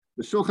Kara,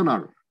 the Shulchan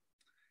Aruch,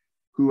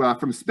 who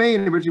from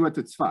Spain originally went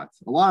to Tzfat.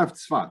 A lot of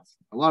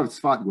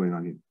Tzfat going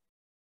on here.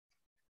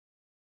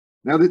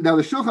 Now the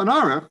Shulchan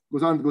Aruch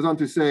goes on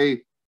to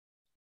say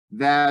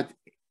that,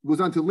 goes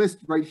on to list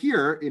right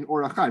here in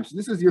Orach Chaim. So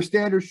this is your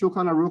standard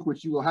Shulchan Aruch,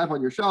 which you will have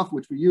on your shelf,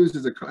 which we use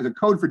as a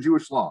code for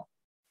Jewish law.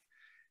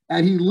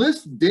 And he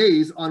lists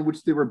days on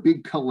which there were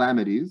big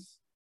calamities,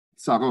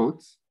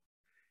 tzarot,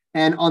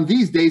 and on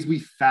these days we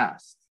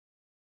fast.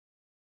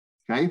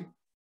 Okay,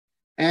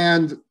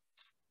 and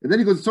then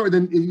he goes. Sorry,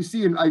 then you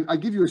see, I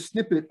give you a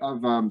snippet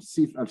of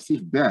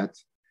Sif Bet,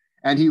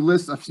 and he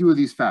lists a few of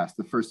these fasts: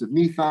 the 1st of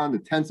Nisan, the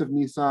 10th of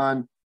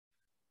Nisan,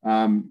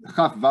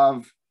 Chaf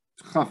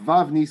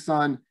Vav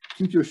Nisan,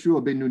 Kit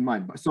Yoshua ben Nun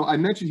Maim. So I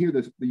mentioned here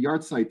the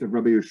yard site of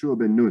Rabbi Yoshua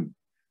ben Nun,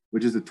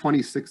 which is the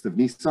 26th of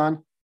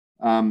Nisan.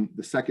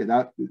 The second,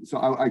 so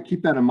I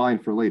keep that in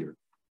mind for later.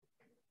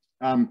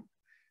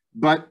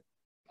 But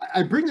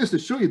I bring this to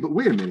show you, but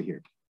wait a minute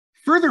here.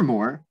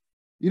 Furthermore,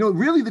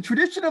 really the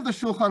tradition of the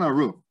Shulchan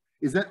Aruch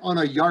is that on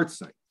a yard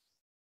site,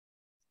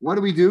 what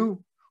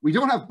do? We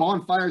don't have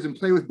bonfires and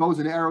play with bows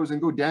and arrows and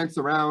go dance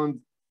around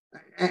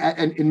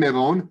and in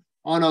Meron.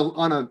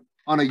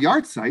 On a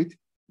yard site,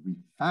 we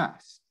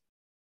fast.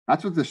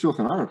 That's what the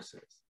Shulchan Aruch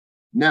says.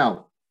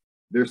 Now,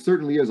 there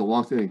certainly is a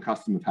long-standing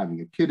custom of having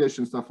a kiddush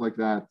and stuff like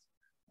that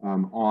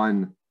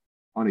on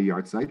a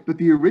yard site, but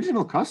the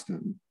original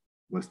custom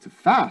was to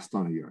fast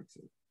on a yard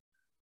site.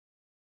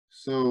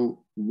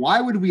 So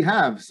why would we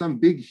have some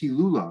big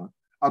hilula,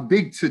 a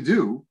big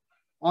to-do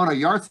on a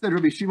yard site of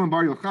Rabbi Shimon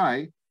Bar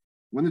Yochai,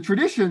 when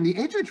the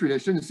ancient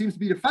tradition seems to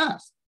be to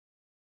fast?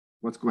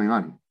 What's going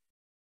on here?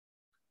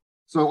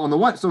 So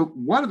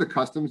one of the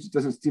customs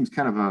seems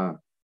kind of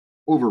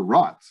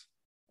overwrought,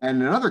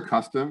 and another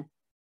custom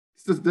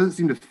doesn't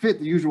seem to fit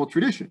the usual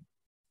tradition.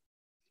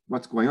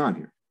 What's going on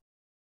here?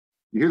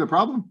 You hear the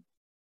problem?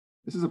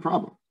 This is a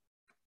problem.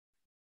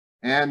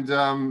 And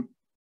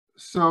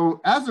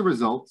so as a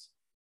result,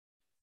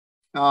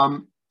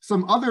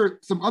 some other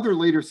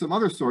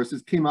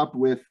sources came up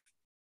with,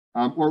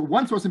 or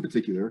one source in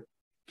particular,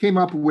 came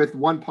up with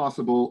one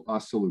possible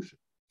solution.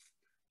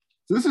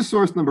 So this is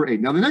source number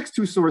 8. Now the next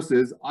 2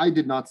 sources I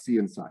did not see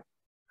inside.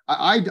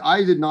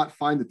 I did not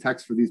find the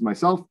text for these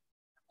myself.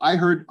 I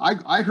heard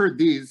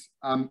these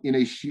in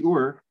a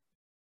shiur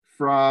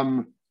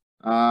from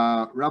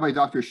Rabbi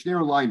Dr.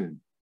 Shneir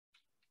Lyman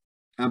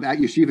at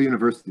Yeshiva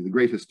University, the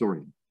great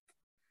historian.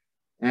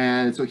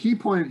 And so he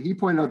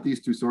pointed out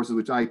these 2 sources,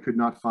 which I could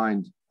not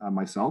find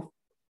myself.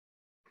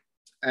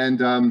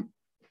 And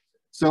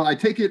so I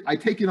take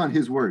it on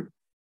his word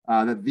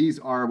that these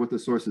are what the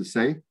sources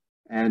say.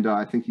 And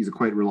I think he's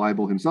quite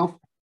reliable himself.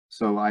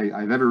 So I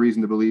have every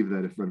reason to believe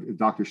that if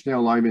Dr.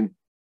 Shneir Lyman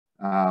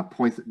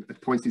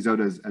points these out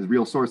as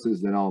real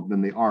sources,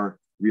 then they are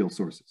real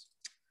sources.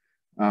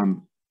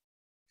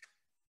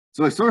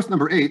 So source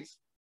number 8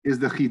 is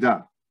the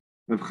Chida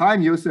of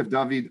Chaim Yosef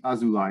David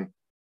Azulai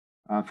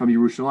from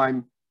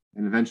Yerushalayim,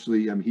 and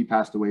eventually he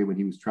passed away when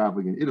he was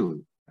traveling in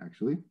Italy,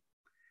 actually.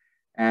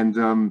 And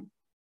the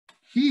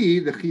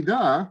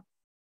Chida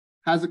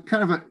has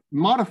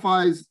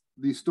modifies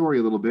the story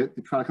a little bit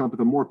to try to come up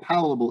with a more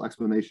palatable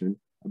explanation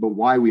about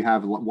why we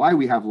have Lag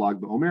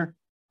BaOmer.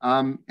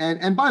 And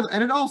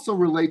it also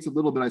relates a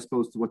little bit, I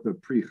suppose, to what the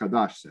Pri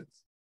Chadash says.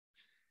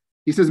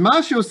 He says,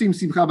 "Mas yosim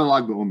simcha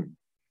b'Lag BaOmer."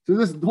 So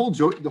this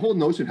the whole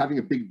notion of having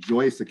a big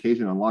joyous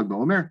occasion on Lag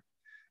BaOmer.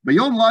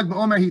 B'yom Lag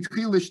BaOmer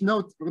hitchil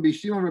lishnot Rabbi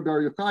Shimon, Rabbi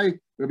Yochai,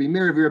 Rabbi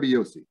Meir, Rabbi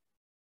Yossi.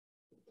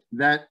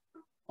 That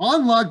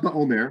on Lag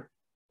BaOmer,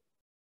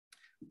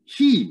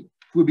 he,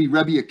 who would be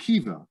Rabbi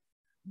Akiva,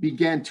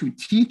 began to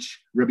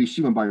teach Rabbi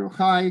Shimon Bar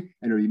Yochai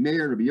and Rabbi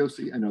Meir, Rabbi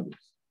Yossi, and others.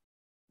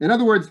 In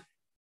other words,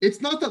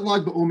 it's not that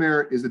Lag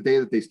BaOmer is the day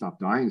that they stop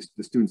dying,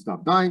 the students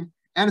stop dying,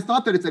 and it's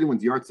not that it's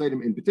anyone's yard site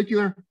in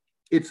particular.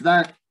 It's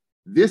that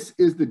this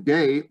is the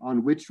day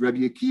on which Rabbi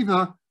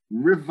Akiva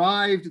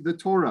revived the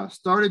Torah,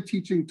 started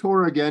teaching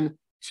Torah again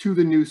to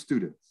the new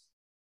students.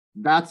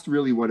 That's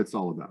really what it's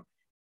all about.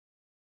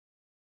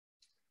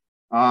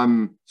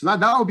 So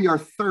that will be our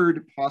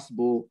 3rd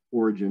possible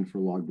origin for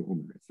Lag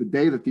BaOmer. It's the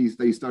day that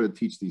they started to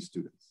teach these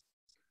students,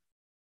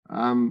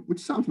 which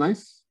sounds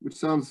nice, which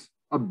sounds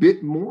a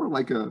bit more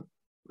like a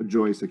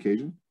joyous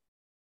occasion.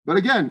 But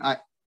again,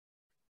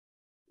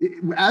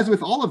 as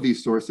with all of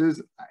these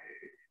sources,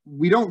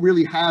 we don't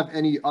really have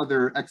any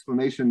other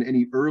explanation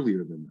any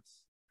earlier than this.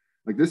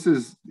 Like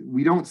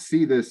we don't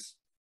see this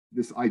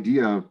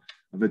idea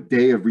of a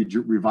day of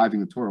reviving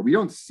the Torah. We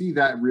don't see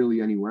that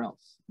really anywhere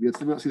else. We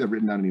don't see that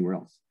written down anywhere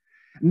else.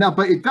 Now,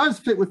 but it does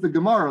fit with the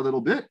Gemara a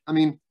little bit. I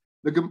mean,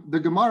 the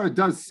Gemara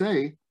does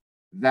say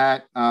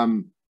that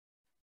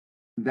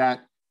that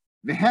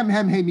v'hem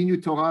hem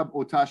heiminu Torah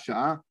ota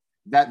sha'a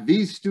that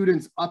these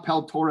students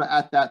upheld Torah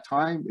at that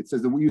time. It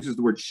says that we uses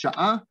the word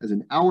sha'ah as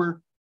an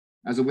hour,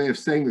 as a way of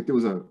saying that there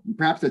was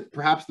perhaps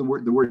the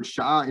word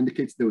sha'ah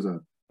indicates there was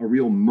a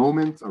real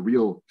moment, a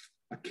real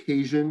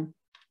occasion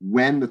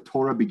when the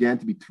Torah began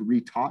to be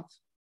retaught.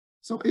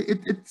 So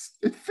it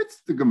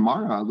fits the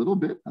Gemara a little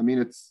bit. I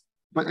mean,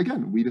 but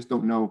again, we just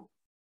don't know.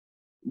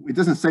 It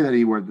doesn't say that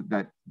anywhere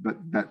that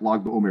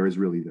Lag BaOmer is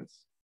really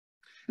this.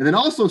 And then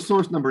also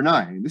source number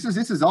 9. This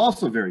is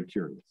also very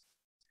curious.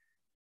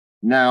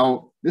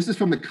 Now, this is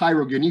from the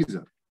Cairo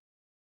Geniza.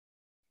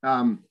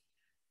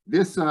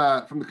 This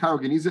from the Cairo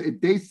Geniza,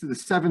 it dates to the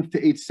 7th to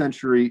 8th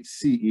century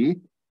CE.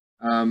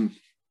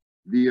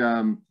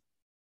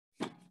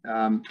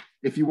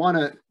 If you want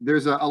to,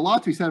 there's a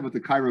lot to be said about the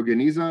Cairo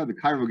Geniza. The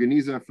Cairo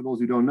Geniza, for those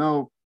who don't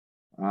know,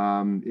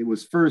 I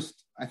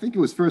think it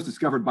was first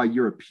discovered by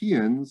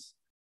Europeans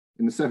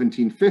in the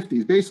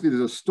 1750s. Basically,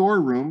 there's a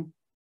storeroom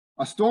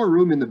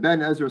in the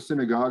Ben Ezra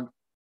synagogue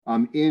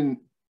in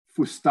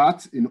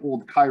Fustat in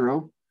Old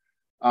Cairo,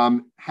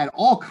 had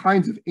all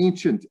kinds of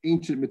ancient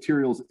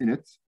materials in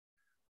it,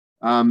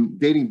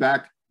 dating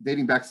back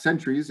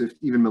centuries, if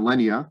even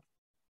millennia.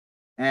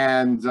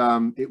 And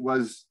it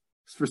was,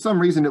 for some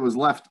reason, it was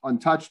left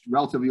untouched,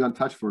 relatively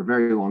untouched for a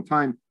very long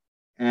time.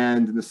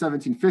 And in the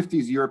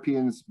 1750s,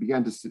 Europeans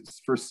began to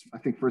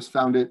first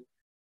found it.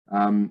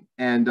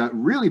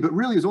 Really, it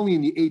was only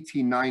in the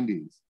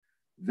 1890s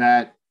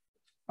that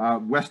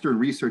Western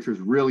researchers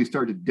really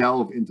started to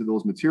delve into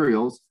those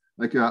materials.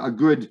 Like a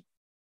good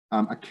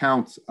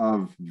account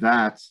of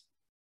that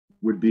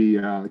would be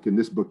like in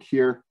this book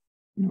here,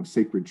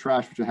 Sacred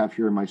Trash, which I have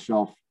here on my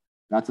shelf.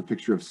 That's a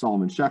picture of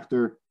Solomon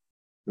Schechter,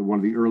 one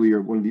of the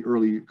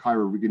early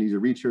Cairo Geniza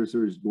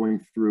researchers going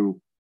through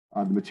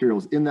the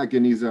materials in that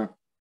Geniza.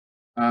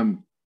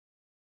 And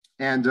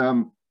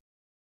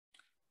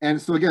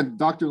so again,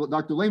 Dr.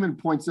 Lehman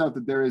points out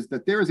that there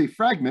is a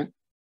fragment.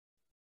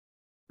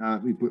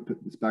 Let me put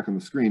this back on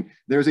the screen.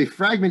 There's a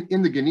fragment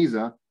in the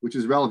Geniza which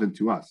is relevant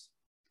to us.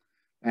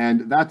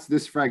 And that's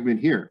this fragment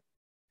here,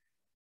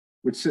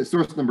 which says,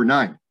 source number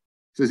 9. It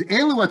says,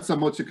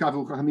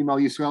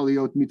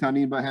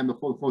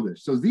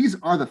 so these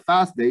are the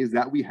fast days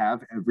that we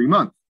have every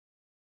month.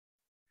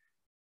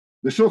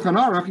 The Shulchan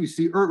Aruch, you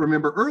see,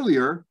 remember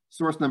earlier,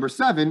 source number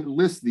 7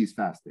 lists these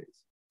fast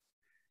days.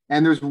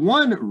 And there's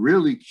one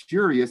really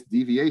curious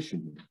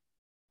deviation here.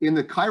 In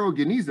the Cairo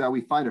Geniza,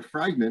 we find a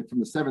fragment from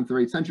the 7th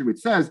or 8th century which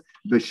says,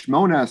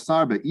 B'shmona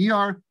asar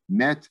be'iyar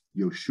met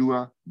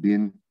Yoshua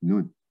bin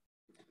Nun.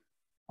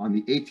 On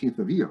the 18th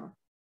of Iyar,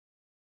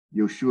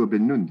 Yoshua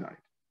bin Nun died.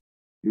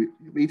 The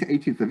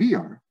 18th of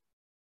Iyar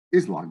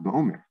is Lag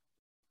BaOmer.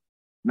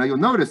 Now you'll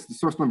notice the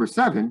source number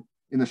 7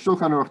 in the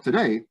Shulchan Aruch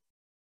today,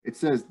 it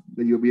says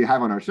that we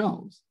have on our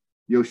shelves,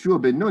 Yoshua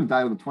bin Nun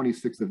died on the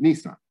 26th of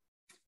Nisan.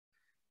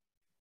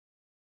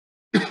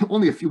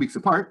 Only a few weeks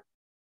apart,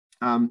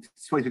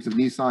 26th of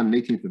Nisan and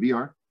 18th of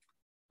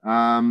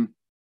Iyar.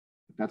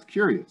 That's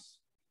curious.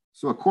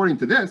 So according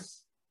to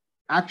this,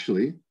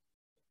 actually,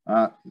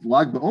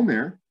 Lag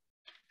BaOmer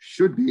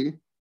should be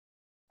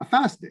a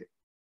fast day.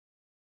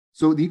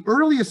 So the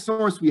earliest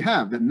source we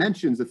have that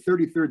mentions the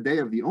 33rd day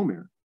of the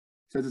Omer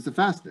says it's a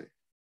fast day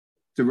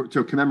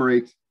to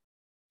commemorate,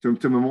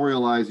 to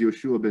memorialize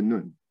Yoshua ben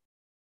Nun.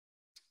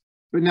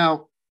 But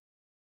now,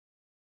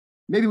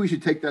 maybe we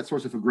should take that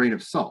source with a grain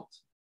of salt.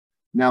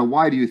 Now,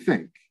 why do you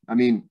think? I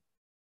mean,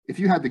 if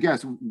you had to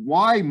guess,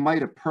 why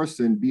might a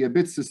person be a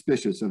bit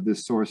suspicious of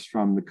this source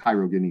from the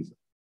Cairo Geniza,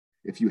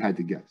 if you had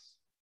to guess?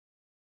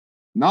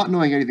 Not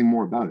knowing anything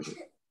more about it.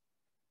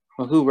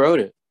 Well, who wrote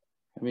it?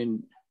 I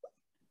mean...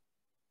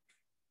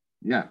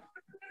 Yeah.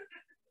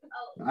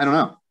 I don't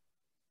know.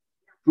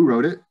 Who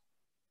wrote it?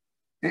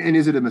 And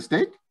is it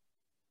a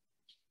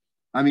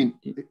I mean,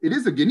 it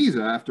is a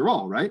Geniza after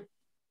all, right?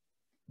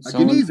 A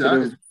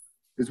Geniza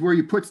is where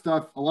you put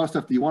a lot of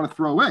stuff that you want to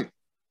throw away.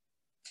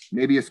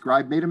 Maybe a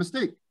scribe made a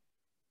mistake.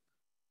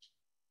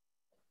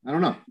 I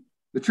don't know.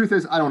 The truth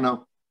is, I don't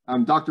know.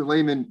 Dr.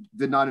 Lehman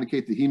did not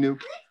indicate that he knew.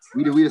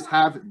 We just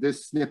have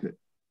this snippet.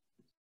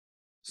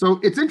 So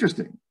it's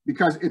interesting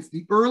because it's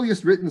the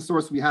earliest written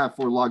source we have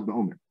for Lag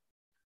BaOmer.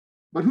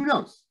 But who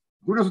knows?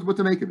 Who knows what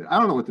to make of it? I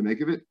don't know what to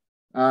make of it.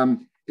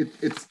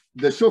 It's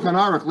the Shulchan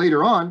Aruch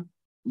later on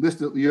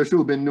listed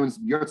Yoshua ben Nun's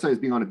Yortzai as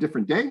being on a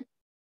different day.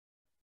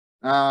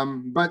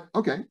 But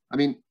okay, I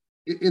mean,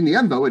 in the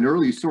end, though, an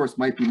early source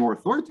might be more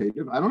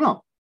authoritative. I don't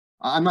know.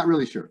 I'm not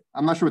really sure.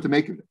 I'm not sure what to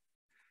make of it.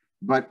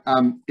 But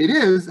it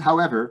is,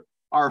 however,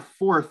 our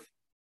fourth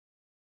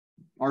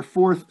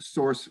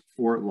source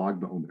for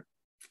Lag BaOmer.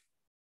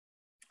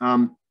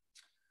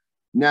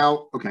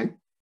 Now, okay.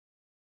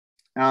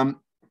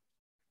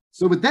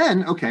 So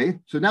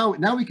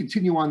now we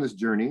continue on this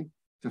journey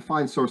to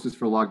find sources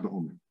for Lag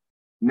BaOmer.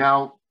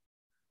 Now,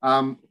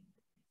 and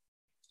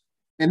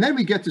then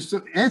we get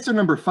to answer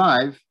number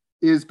 5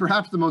 is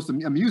perhaps the most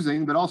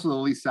amusing, but also the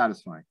least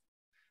satisfying.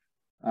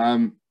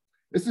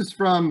 This is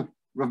from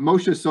Rav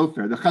Moshe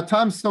Sofer, the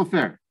Chatam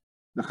Sofer,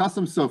 the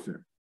Chassam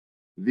Sofer,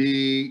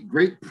 the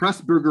great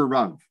Pressburger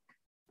Rav,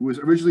 who was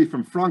originally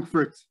from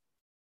Frankfurt,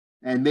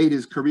 and made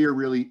his career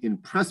really in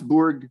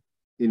Pressburg,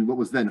 in what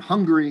was then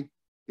Hungary.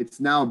 It's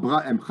now,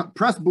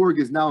 Pressburg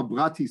is now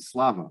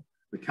Bratislava,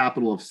 the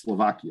capital of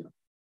Slovakia.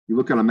 You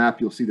look on a map,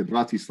 you'll see that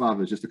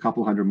Bratislava is just a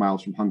couple hundred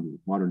miles from Hungary,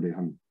 modern day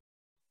Hungary.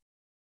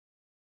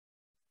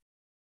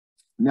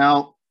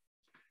 Now,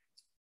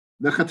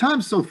 the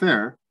Khatam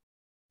Sofer,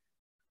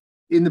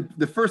 in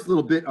the first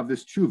little bit of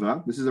this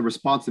tshuva, this is a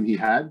response that he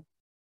had,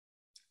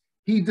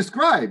 he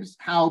describes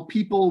how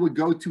people would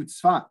go to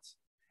Tzfat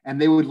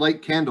and they would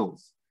light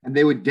candles and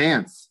they would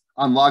dance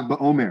on Lag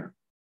BaOmer.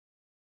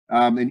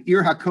 In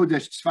Ir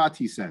HaKodesh Tzfat,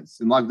 he says,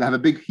 and to have a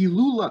big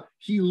hilula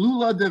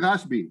de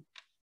Rashbi,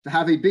 to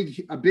have a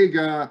big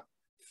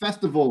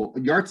festival, a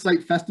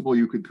yahrzeit festival,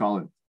 you could call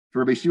it, for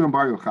Rabbi Shimon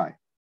Bar Yochai.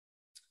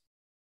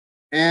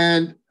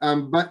 And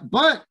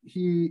but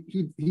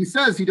he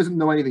says he doesn't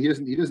know anything.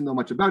 He doesn't know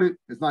much about it.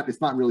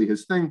 It's not really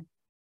his thing.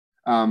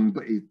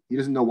 But he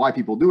doesn't know why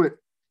people do it.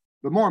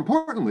 But more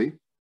importantly,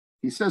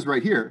 he says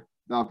right here,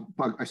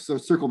 I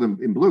circled him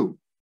in blue.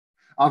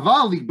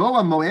 Aval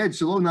ligboa moed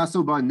shelo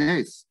naso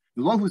ba'nes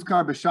v'lo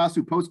huzkar b'shasu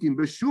poskim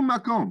b'shum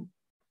makom.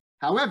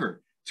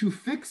 However, to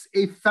fix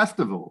a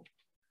festival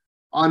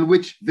on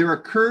which there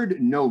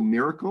occurred no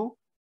miracle,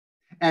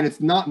 and it's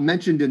not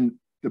mentioned in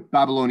the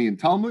Babylonian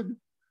Talmud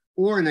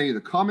or in any of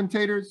the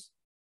commentators,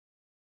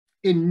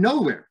 in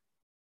nowhere.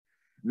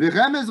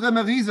 V'remez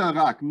remeriza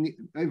rak,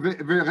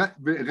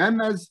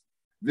 v'remez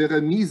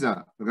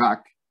v'remiza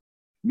rak,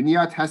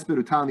 miniat hesper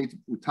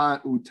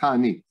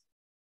utanit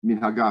min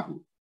hagahu.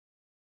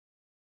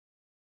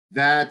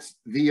 That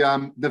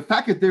the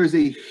fact that there is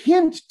a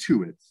hint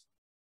to it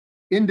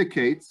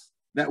indicates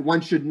that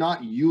one should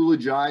not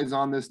eulogize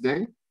on this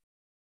day,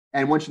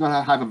 and one should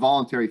not have a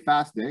voluntary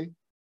fast day,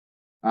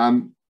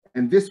 and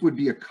this would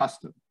be a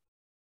custom.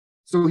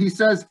 So he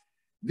says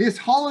this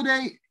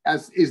holiday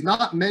is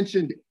not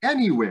mentioned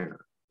anywhere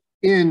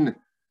in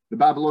the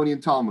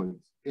Babylonian Talmud,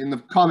 in the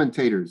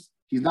commentators.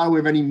 He's not aware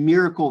of any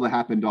miracle that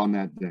happened on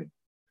that day.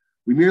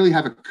 We merely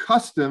have a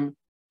custom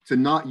to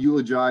not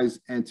eulogize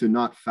and to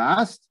not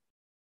fast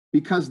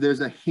because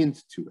there's a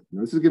hint to it.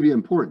 Now, this is going to be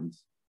important.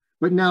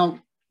 But now,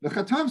 the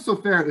Khatam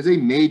Sofer is a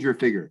major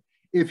figure.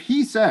 If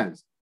he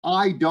says,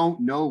 I don't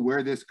know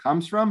where this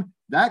comes from,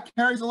 that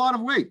carries a lot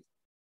of weight.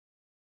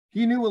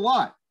 He knew a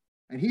lot.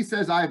 And he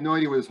says, I have no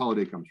idea where this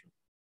holiday comes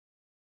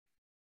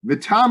from.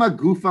 Vitama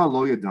gufa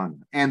lo yadana.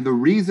 And the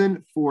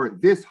reason for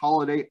this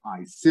holiday,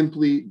 I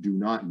simply do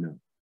not know.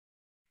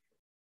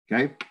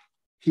 Okay?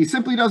 He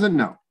simply doesn't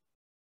know.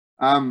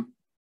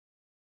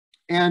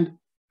 And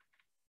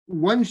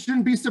one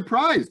shouldn't be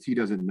surprised he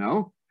doesn't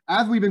know.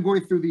 As we've been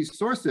going through these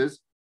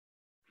sources,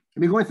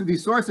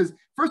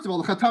 first of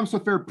all, the Khatam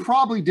Sofer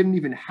probably didn't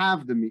even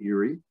have the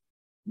Meiri.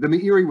 The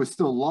Meiri was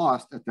still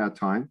lost at that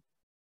time.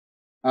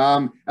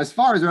 As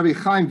far as Rabbi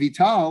Chaim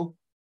Vital,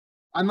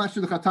 I'm not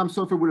sure the Khatam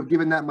Sofer would have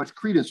given that much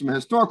credence from a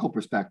historical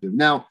perspective.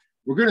 Now,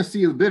 we're going to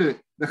see a bit of it.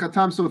 The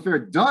Khatam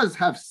Sofer does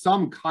have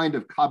some kind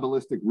of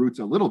Kabbalistic roots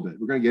a little bit.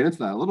 We're going to get into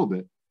that a little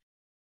bit.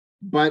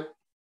 But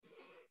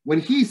when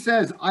he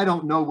says, I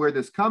don't know where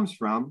this comes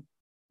from,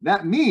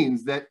 that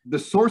means that the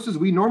sources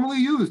we normally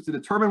use to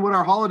determine what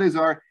our holidays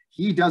are,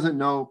 he doesn't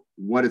know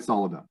what it's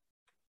all about.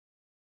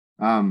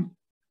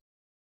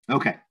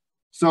 Okay,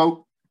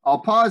 so I'll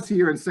pause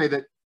here and say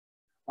that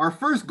our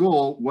first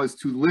goal was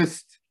to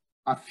list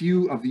a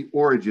few of the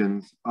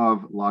origins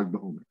of Lag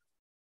BaOmer.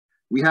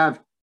 We have,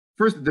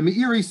 first, the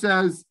Meiri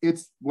says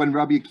it's when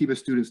Rabbi Akiva's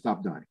students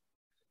stopped dying.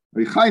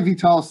 Rabbi Chaim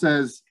Vital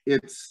says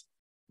it's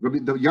the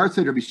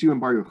Yahrzeit Rabbi Shimon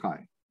Bar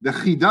Yochai. The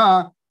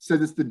Chida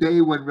says it's the day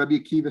when Rabbi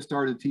Akiva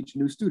started to teach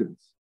new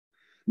students.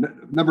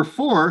 Number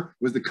 4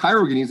 was the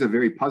Cairo Geniza,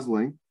 very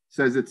puzzling,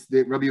 says it's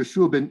the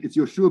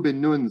Yoshua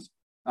ben Nun's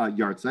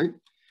Yahrzeit.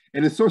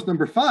 And in source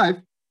number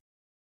 5,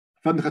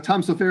 from the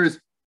Khatam Sofer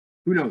is,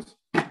 who knows?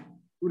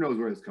 Who knows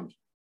where this comes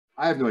from?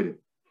 I have no idea.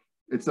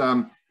 It's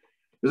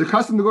there's a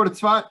custom to go to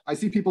Tzfat. I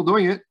see people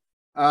doing it,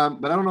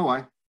 but I don't know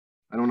why.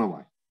 I don't know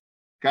why.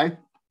 Okay?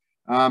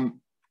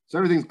 So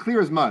everything's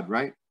clear as mud,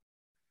 right?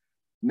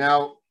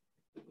 Now,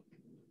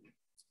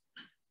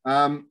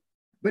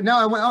 but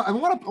now I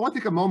want to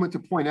take a moment to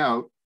point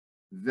out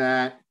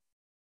that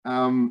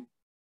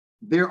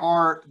there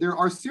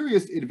are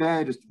serious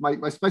advantages.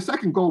 My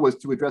second goal was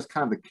to address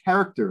kind of the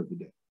character of the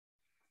day.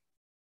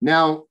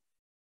 Now,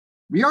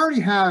 we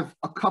already have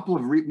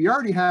we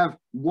already have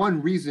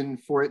one reason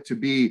for it to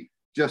be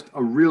just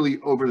a really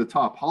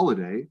over-the-top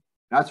holiday.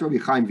 That's Rabbi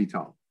Chaim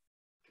Vital.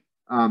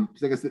 I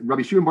guess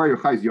Rabbi Shimon Bar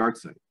Yochai's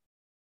Yahrzeit.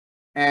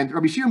 And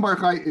Rabbi Shimon Bar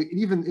Yochai,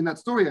 even in that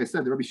story I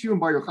said, that Rabbi Shimon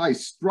Bar Yochai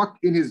struck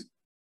in his,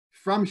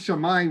 from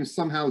Shamayim,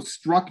 somehow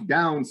struck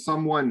down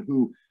someone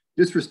who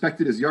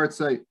disrespected his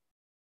Yahrzeit.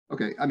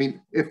 Okay, I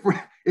mean, if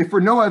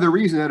for no other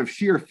reason out of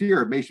sheer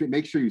fear,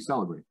 make sure you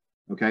celebrate.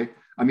 Okay,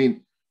 I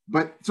mean,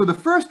 but so the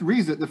first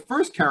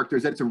character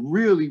is that it's a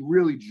really,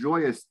 really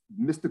joyous,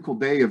 mystical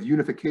day of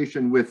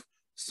unification with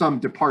some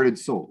departed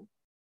soul.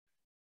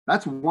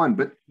 That's one,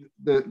 but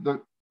the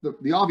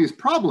obvious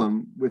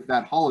problem with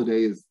that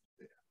holiday is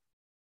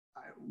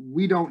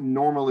we don't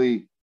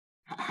normally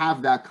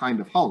have that kind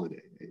of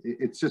holiday.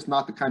 It's just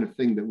not the kind of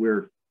thing that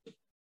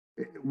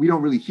we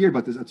don't really hear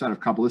about this outside of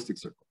Kabbalistic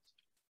circles.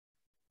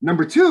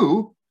 Number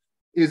two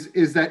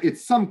is that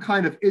it's some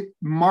kind of, it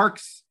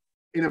marks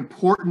an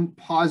important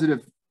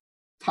positive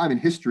time in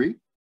history.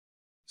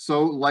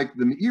 So like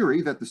the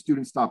Meiri, that the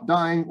students stopped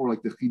dying, or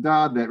like the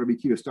Chida, that Rabbi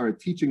Akiva started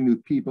teaching new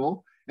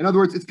people. In other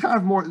words, it's kind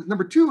of more,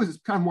 number two is it's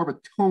kind of more of a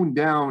toned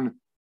down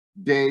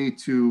day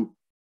to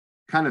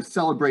kind of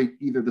celebrate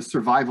either the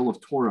survival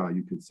of Torah,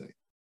 you could say.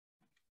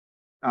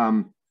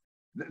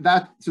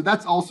 So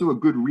that's also a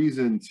good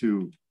reason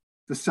to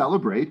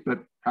celebrate,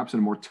 but perhaps in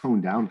a more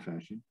toned down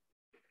fashion.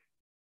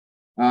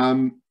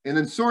 And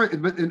then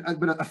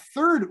but a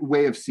third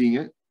way of seeing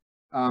it,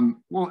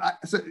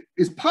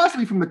 is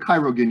possibly from the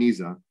Cairo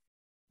Geniza,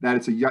 that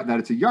it's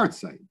a yard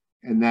site,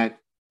 and that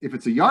if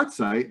it's a yard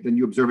site, then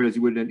you observe it as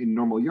you would in a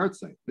normal yard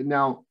site. But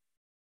now,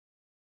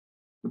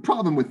 the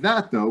problem with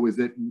that though is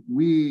that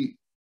we're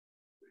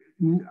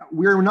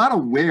not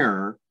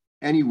aware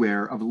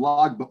anywhere of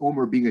Lag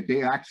BaOmer being a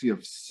day actually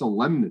of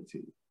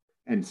solemnity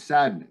and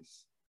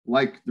sadness,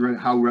 like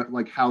how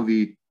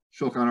the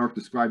Shulchan Aruch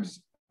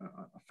describes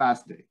a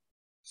fast day,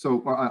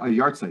 so a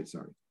yard site.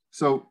 Sorry.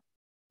 So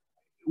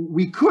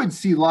we could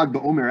see Lag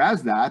BaOmer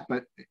as that,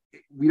 but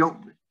we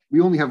don't.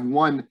 We only have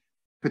one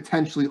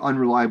potentially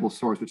unreliable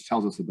source which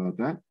tells us about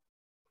that.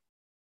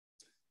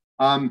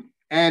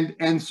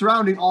 And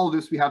surrounding all of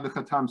this, we have the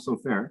Chatam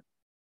Sofer,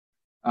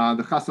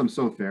 the Chassam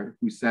Sofer,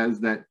 who says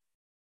that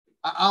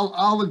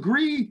I'll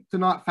agree to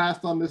not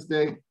fast on this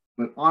day,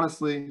 but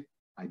honestly,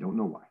 I don't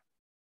know why.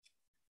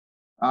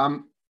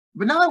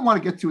 But now I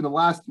want to get to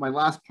my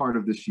last part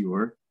of this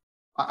shiur.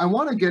 I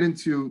want to get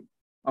into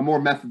a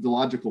more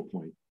methodological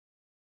point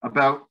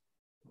about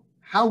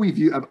how we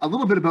view a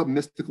little bit about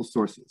mystical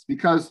sources,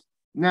 because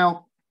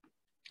now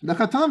the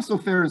Chatam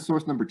Sofer in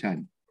source number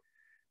 10,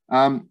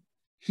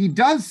 he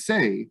does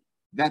say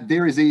that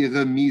there is a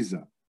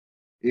remiza,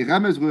 a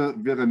remez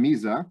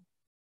v'remiza.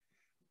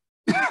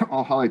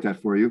 I'll highlight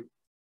that for you.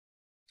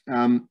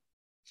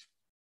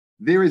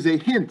 There is a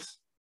hint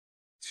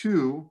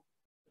to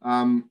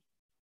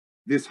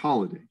this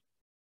holiday.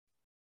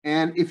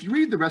 And if you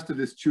read the rest of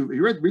this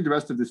tshuva, read the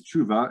rest of this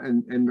tshuva,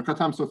 and the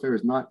Chatam Sofer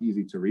is not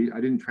easy to read.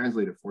 I didn't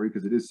translate it for you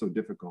because it is so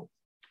difficult.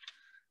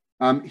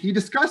 He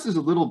discusses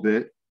a little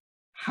bit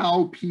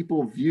how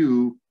people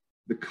view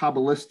the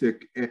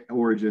Kabbalistic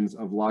origins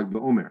of Lag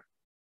BaOmer,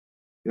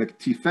 like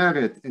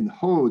Tiferet and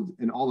Hod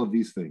and all of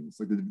these things,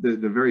 like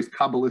the various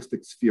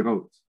Kabbalistic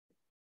sfirot.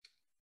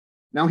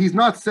 Now, he's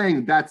not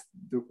saying that's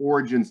the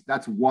origins,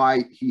 that's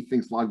why he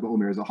thinks Lag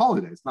BaOmer is a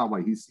holiday. It's not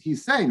why.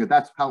 He's saying that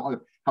that's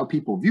how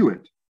people view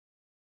it.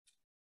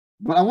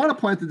 But I want to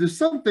point out that there's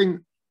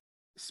something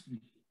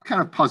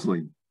kind of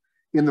puzzling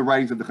in the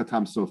writings of the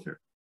Chatam Sofer.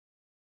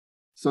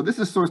 So this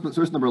is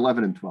source number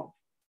 11 and 12.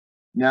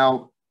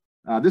 Now,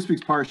 this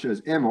week's parsha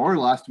is Emor.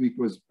 Last week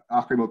was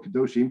Achrei Mot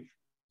Kedoshim.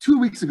 2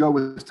 weeks ago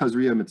was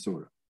Tazria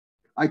Mitzora.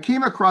 I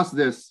came across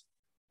this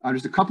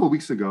just a couple of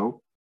weeks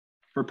ago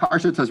for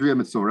Parsha Tazria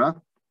Mitzora,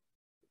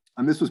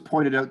 and this was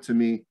pointed out to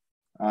me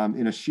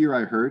in a shir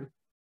I heard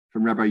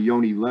from Rabbi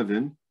Yoni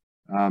Levin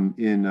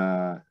in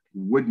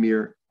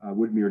Woodmere,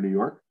 New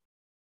York.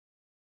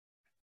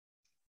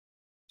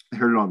 I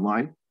heard it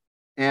online,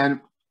 and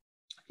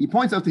he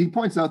points out the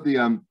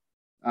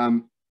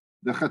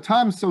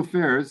Chatam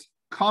Sofer's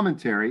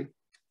commentary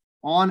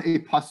on a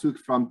pasuk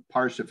from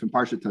Parsha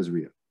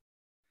Tazria.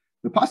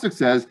 The pasuk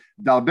says,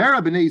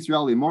 "Dalbera b'nei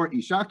Yisrael limor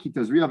isha ki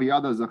Tazria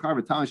v'yada zachar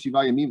v'tan shiva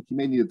yamim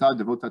kimei nidata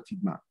devota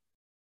tidma."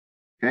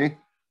 Okay,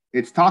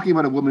 it's talking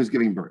about a woman who's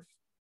giving birth.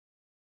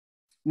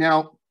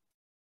 Now,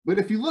 but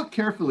if you look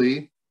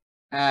carefully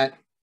at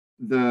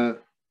the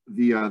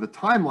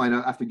timeline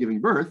after giving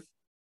birth,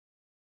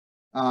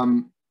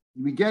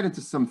 we get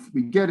into some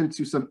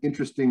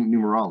interesting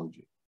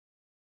numerology.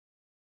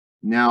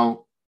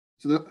 Now,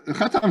 so the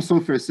Chatam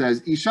Sofer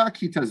says, "Isha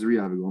ki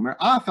Tazria v'gomer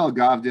afal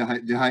gav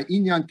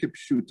deha'inyan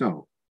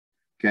kipshuto."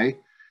 Okay,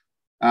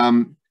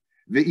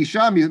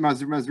 ve'isha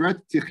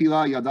mazret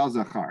tichila yadal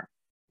zachar.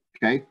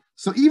 Okay,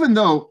 so even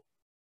though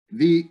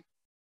the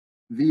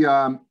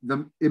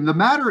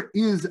matter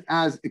is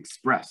as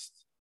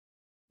expressed,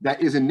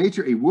 that is in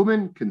nature, a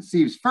woman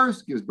conceives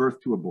first, gives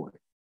birth to a boy.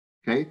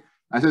 Okay,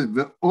 I says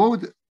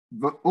ve'od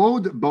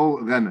bo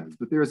remez,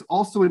 but there is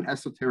also an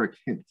esoteric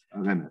hint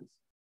of remez.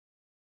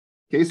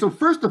 Okay, so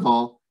first of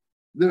all,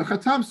 the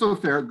Chatam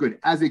Sofer, good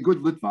as a good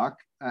Litvak,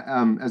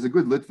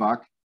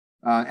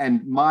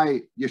 and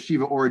my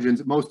yeshiva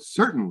origins most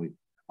certainly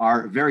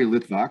are very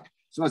Litvak.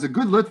 So as a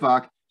good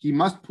Litvak, he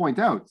must point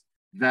out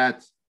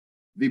that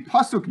the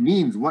pasuk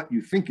means what you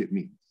think it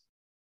means,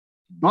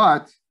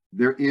 but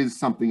there is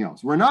something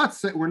else. We're not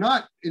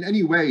in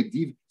any way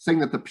saying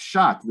that the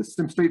pshat, the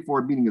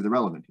straightforward meaning, is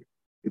irrelevant here.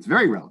 It's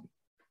very relevant.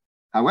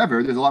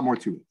 However, there's a lot more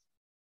to it.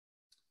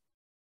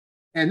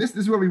 And this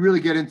is where we really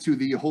get into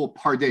the whole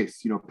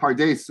pardes,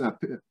 pardes,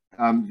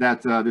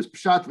 there's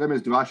pshat,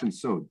 remez, drash, and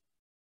sod.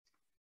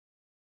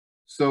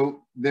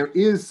 So there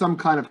is some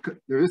kind of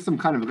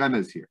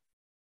remez here.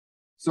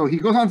 So he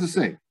goes on to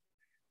say,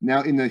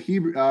 Now in the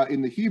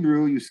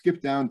Hebrew, you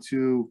skip down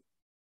to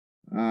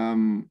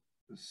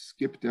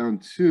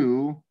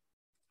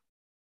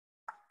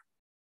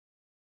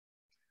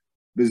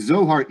the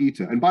Zohar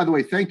Ita. And by the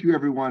way, thank you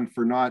everyone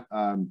for not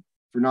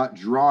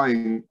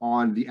drawing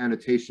on the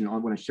annotation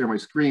on when I share my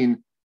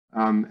screen,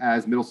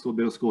 as middle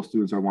school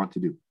students are wont to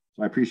do.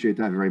 So I appreciate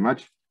that very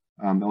much.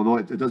 Although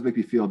it does make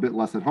me feel a bit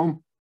less at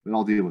home, but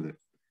I'll deal with it.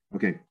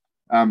 Okay.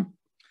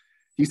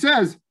 He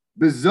says,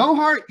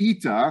 "Bezohar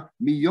ita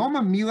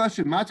miyoma mila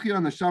shematchil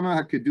neshama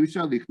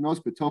hakedusha lichnos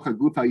betoch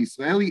haguf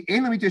haYisraeli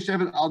ein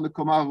miteshevet al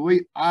mekoma roi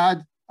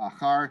ad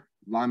achar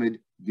lamed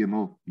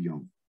gimel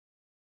yom."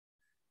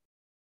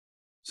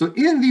 So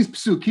in these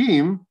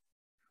psukim,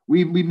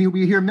 we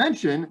hear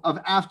mention of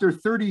after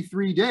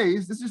 33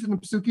 days. This is in the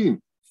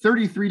psukim.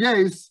 33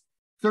 days.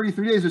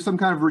 There's some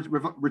kind of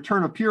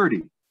return of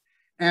purity.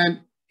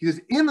 And he says,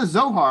 in the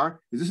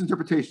Zohar, is this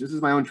interpretation? This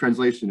is my own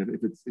translation.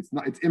 If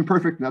it's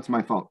imperfect, that's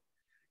my fault.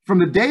 From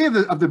the day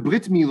of the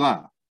Brit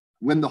Milah,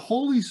 when the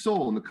holy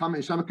soul in the Kama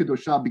Neshama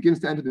Kedosha begins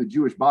to enter the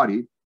Jewish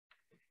body,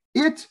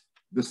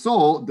 the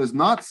soul, does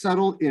not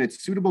settle in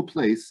its suitable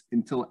place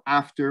until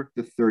after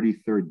the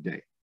 33rd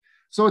day.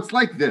 So it's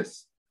like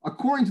this.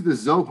 According to the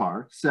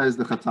Zohar, says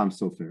the Chatam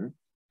Sofer,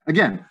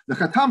 again, the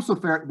Chatam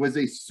Sofer was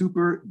a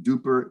super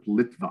duper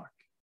litvak,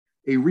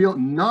 a real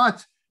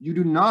you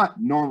do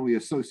not normally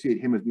associate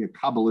him as being a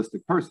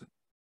Kabbalistic person.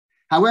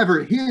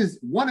 However,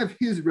 one of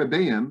his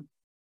Rebbeim,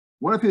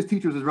 one of his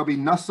teachers is Rabbi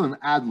Nassan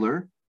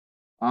Adler,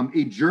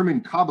 a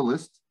German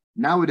Kabbalist.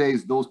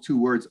 Nowadays, those two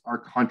words are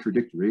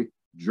contradictory.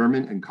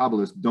 German and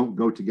Kabbalist don't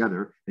go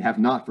together. They have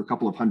not for a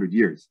couple of hundred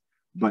years.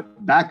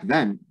 But back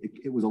then,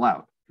 it was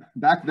allowed.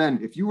 Back then,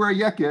 if you were a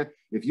Yeke,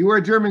 if you were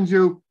a German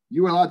Jew,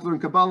 you were allowed to learn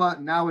Kabbalah.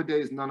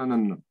 Nowadays, no.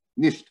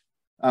 Nicht.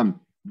 Or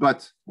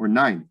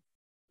nine.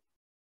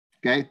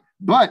 Okay?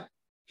 But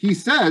he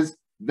says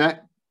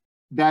that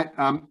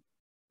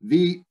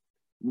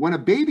when a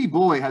baby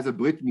boy has a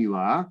Brit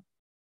Milah,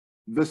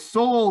 the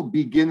soul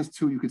begins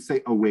to, you could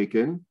say,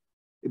 awaken.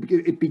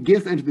 It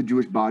begins to enter the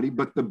Jewish body,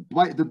 but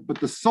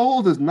the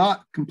soul does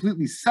not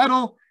completely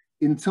settle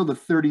until the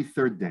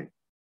 33rd day.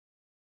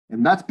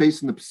 And that's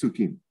based on the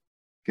Psukim.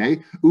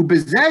 Okay?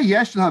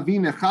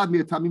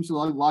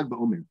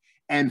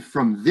 And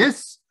from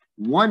this,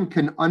 one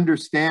can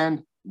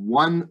understand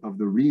one of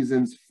the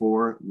reasons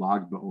for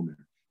Lag BaOmer.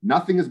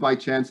 Nothing is by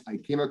chance. I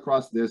came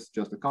across this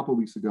just a couple of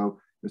weeks ago,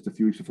 just a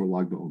few weeks before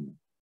Lag BaOmer.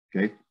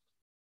 Okay?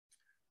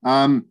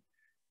 Erev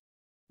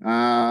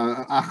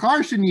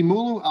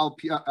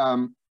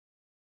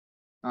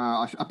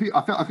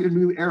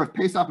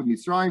Pesach and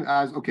Mitzrayim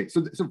as okay.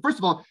 So first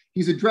of all,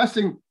 he's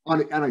addressing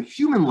on a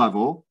human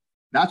level.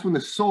 That's when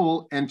the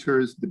soul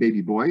enters the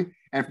baby boy,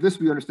 and for this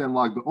we understand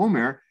Lag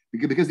BaOmer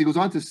because he goes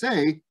on to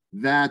say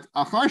that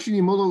Achar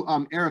shenimulu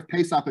Erev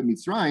Pesach and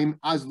Mitzrayim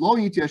as lo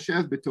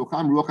yityashev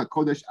betocham ruach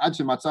hakodesh ad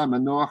shematzah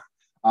manoach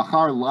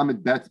achar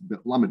lamed bet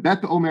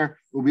BaOmer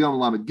ubiyom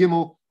lamed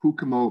gimel hu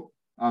kamo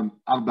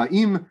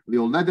arba'im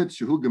leoledet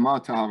shehu gemar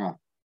tahara.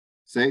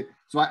 Say,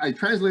 so I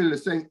translated it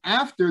as saying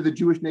after the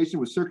Jewish nation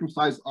was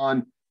circumcised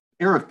on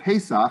Erev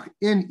Pesach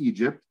in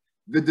Egypt,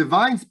 the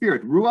divine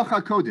spirit, Ruach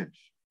HaKodesh,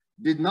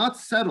 did not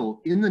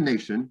settle in the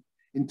nation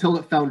until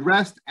it found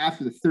rest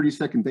after the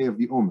 32nd day of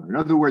the Omer. In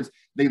other words,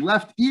 they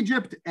left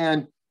Egypt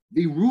and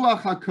the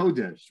Ruach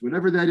HaKodesh,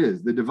 whatever that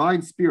is, the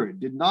divine spirit,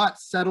 did not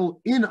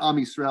settle in Am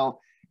Yisrael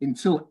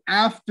until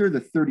after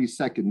the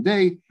 32nd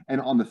day.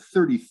 And on the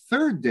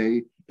 33rd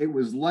day, it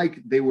was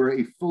like they were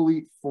a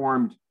fully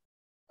formed,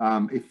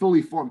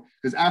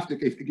 because after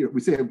we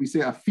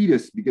say a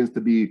fetus begins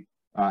to be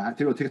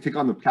take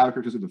on the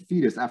characteristics of the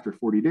fetus after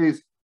 40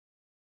 days.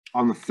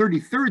 On the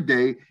 33rd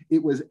day,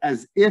 it was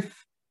as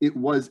if it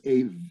was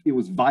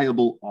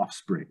viable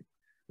offspring,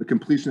 the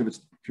completion of its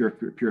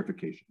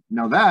purification.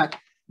 Now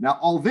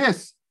all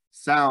this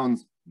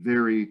sounds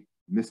very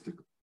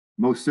mystical.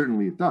 Most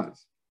certainly it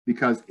does,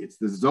 because it's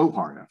the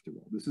Zohar after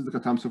all. This is the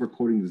Chatam Sofer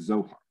quoting the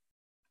Zohar.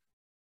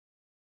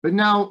 But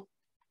now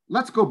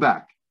let's go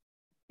back.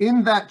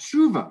 In that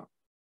tshuva,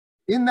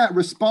 in that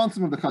response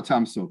of the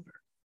Chatam Sofer,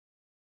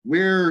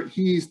 where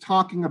he's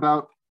talking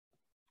about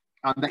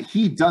that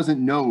he doesn't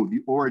know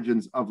the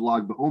origins of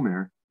Lag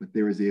BaOmer, but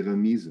there is a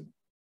remizah,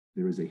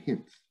 there is a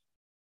hint.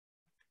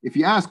 If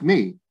you ask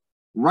me,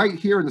 right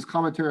here in this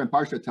commentary on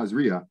Parshat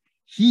Tazria,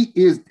 he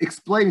is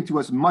explaining to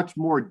us much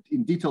more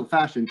in detailed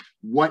fashion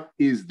what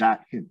is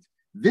that hint.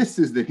 This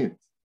is the hint.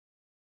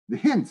 The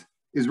hint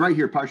is right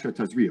here, Parshat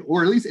Tazria,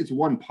 or at least it's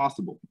one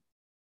possible.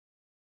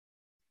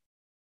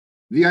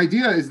 The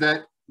idea is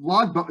that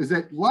Lag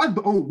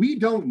BaOmer, we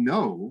don't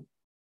know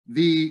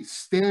the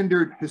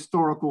standard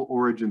historical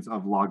origins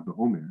of Lag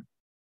BaOmer,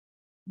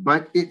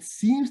 but it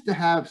seems to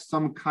have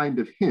some kind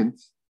of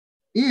hint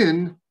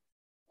on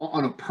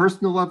a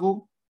personal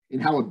level, in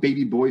how a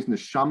baby boy's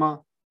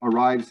neshama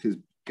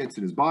gets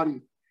in his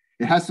body.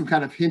 It has some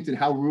kind of hint in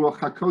how Ruach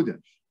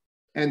HaKodesh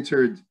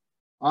entered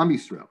Am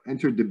Yisrael,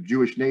 entered the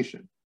Jewish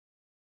nation.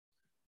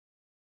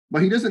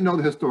 But he doesn't know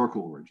the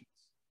historical origins.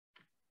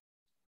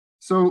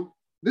 So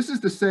this is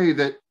to say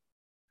that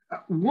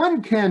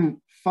one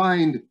can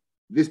find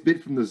this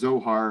bit from the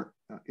Zohar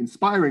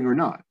inspiring or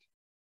not.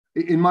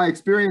 In my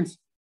experience,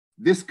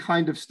 this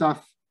kind of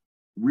stuff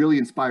really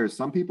inspires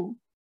some people,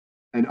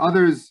 and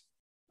others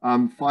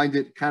find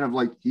it kind of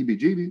like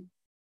heebie-jeebie.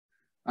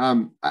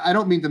 I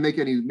don't mean to make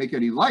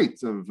any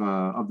light of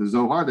the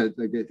Zohar.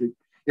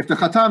 If the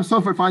Khatam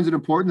Sofer finds it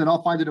important, then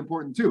I'll find it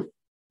important too.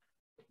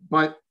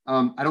 But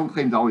I don't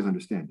claim to always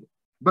understand it.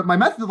 But my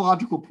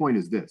methodological point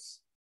is this.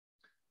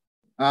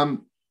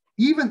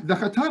 Even the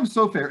Khatam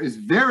Sofer is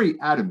very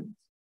adamant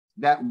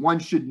that one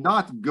should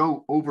not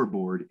go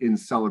overboard in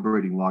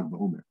celebrating Lag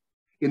BaOmer,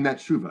 in that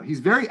Shuvah. He's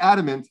very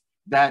adamant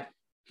that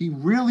he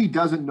really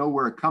doesn't know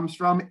where it comes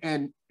from,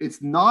 and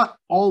it's not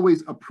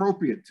always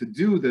appropriate to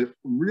do the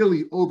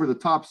really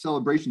over-the-top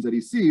celebrations that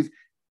he sees.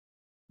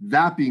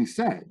 That being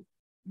said,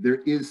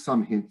 there is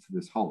some hint to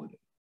this holiday.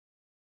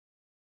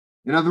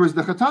 In other words,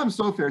 the Khatam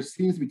Sofer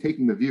seems to be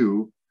taking the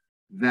view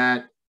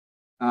that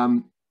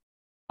in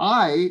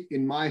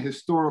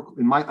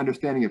my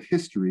understanding of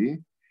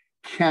history,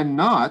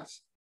 cannot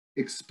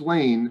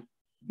explain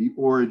the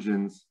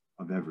origins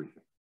of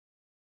everything.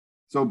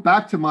 So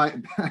back to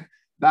my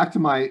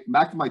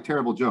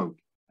terrible joke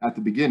at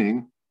the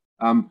beginning.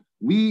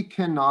 We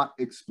cannot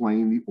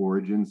explain the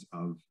origins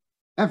of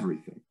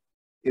everything.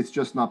 It's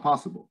just not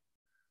possible.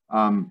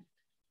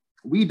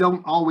 We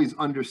don't always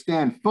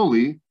understand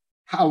fully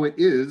how it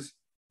is.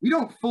 We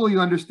don't fully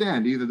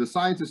understand, either the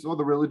scientists or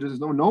the religious,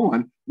 no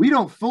one. We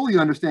don't fully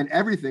understand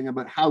everything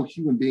about how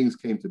human beings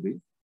came to be.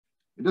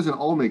 It doesn't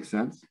all make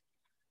sense.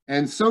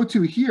 And so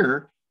too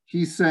here,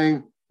 he's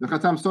saying, the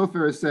Khatam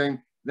Sofer is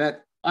saying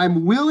that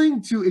I'm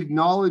willing to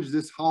acknowledge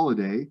this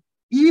holiday,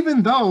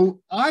 even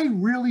though I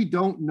really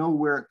don't know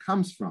where it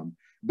comes from.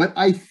 But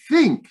I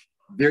think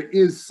there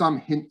is some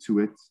hint to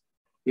it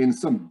in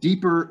some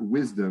deeper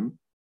wisdom,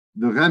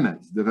 the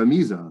remez, the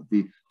remiza,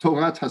 the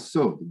Torah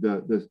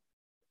Hasod,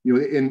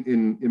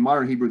 in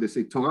modern Hebrew, they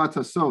say Torah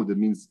Hasod, that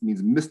means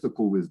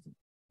mystical wisdom,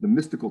 the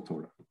mystical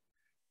Torah.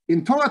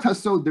 In Torah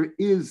Hasod, there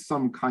is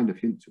some kind of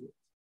hint to it.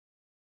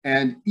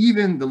 And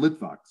even the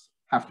Litvaks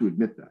have to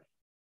admit that.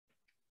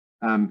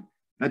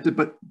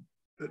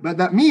 But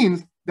that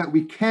means that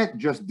we can't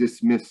just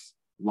dismiss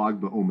Lag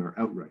BaOmer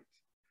outright.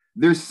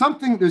 There's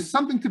something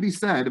to be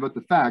said about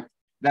the fact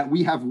that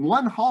we have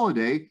one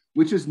holiday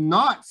which is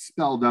not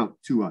spelled out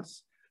to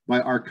us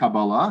by our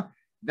Kabbalah.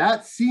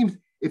 That seems,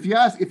 if you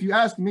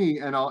ask me,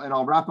 and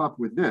I'll wrap up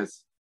with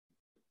this,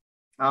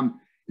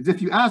 is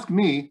if you ask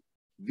me,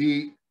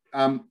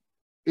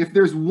 if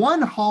there's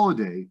one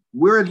holiday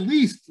where at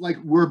least like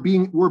we're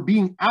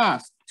being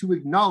asked to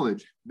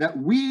acknowledge that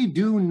we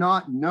do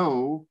not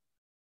know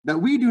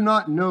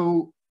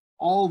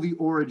all the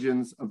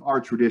origins of our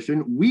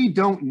tradition, we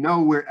don't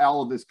know where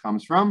all of this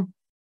comes from.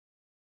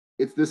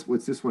 It's this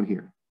one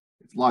here.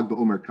 It's Lag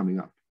BaOmer coming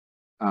up,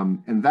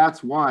 and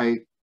that's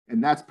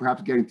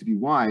perhaps getting to be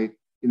why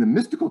in the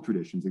mystical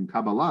traditions in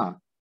Kabbalah,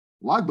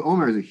 Lag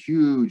BaOmer is a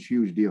huge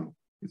deal.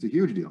 It's a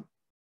huge deal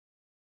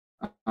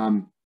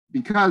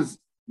because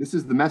this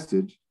is the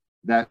message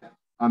that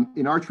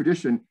in our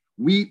tradition,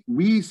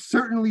 we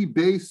certainly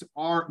base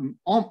our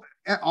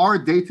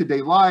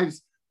day-to-day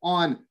lives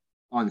on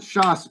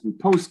Shas,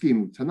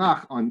 Poskim,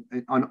 Tanakh, on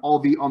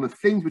the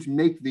things which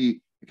make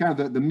the kind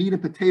of the meat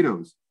and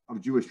potatoes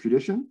of Jewish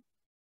tradition.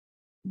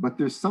 But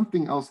there's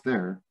something else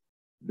there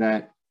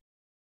that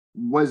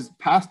was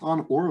passed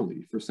on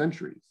orally for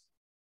centuries,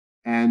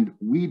 and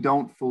we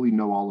don't fully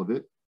know all of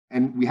it.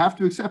 And we have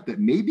to accept that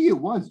maybe it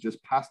was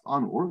just passed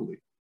on orally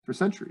for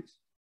centuries.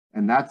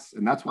 And that's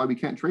why we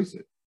can't trace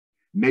it.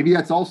 Maybe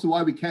that's also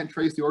why we can't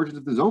trace the origins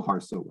of the Zohar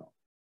so well.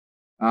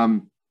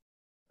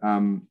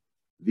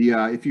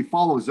 If you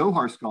follow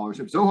Zohar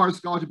scholarship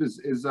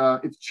is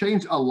it's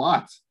changed a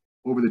lot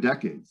over the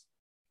decades.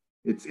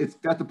 It's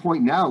at the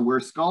point now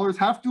where scholars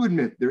have to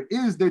admit there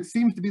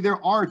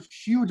are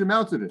huge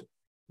amounts of it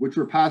which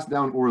were passed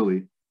down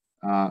orally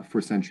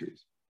for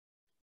centuries.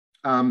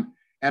 And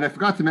I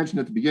forgot to mention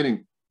at the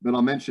beginning, but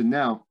I'll mention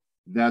now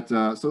that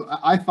so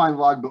I find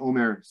Lag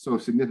BaOmer so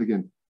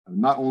significant,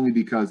 not only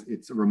because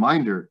it's a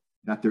reminder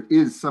that there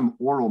is some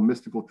oral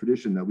mystical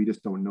tradition that we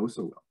just don't know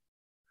so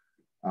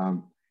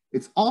well.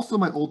 It's also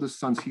my oldest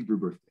son's Hebrew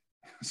birthday,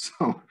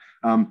 so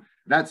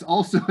that's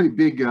also a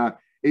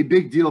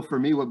big deal for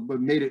me. What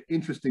made it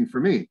interesting for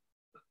me.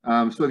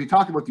 So if you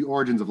talk about the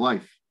origins of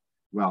life,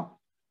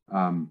 well,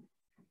 so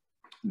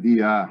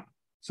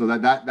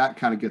that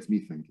kind of gets me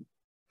thinking.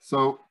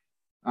 So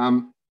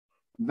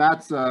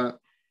that's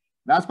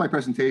my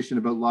presentation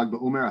about Lag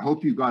BaOmer. I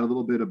hope you got a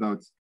little bit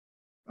about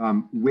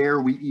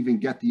where we even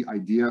get the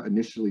idea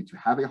initially to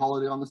have a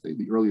holiday on this day,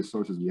 the earliest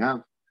sources we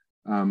have.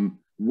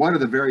 What are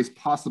the various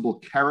possible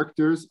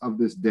characters of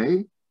this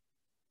day?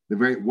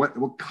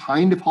 What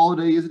kind of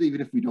holiday is it? Even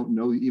if we don't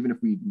know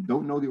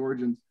the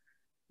origins.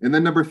 And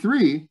then number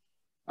three,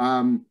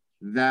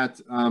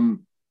 that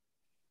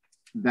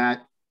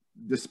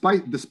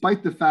despite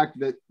the fact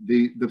that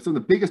some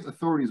of the biggest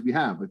authorities we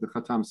have, like the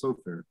Khatam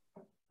Sofer,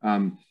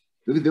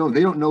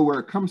 they don't know where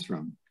it comes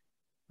from.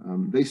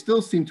 They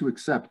still seem to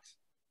accept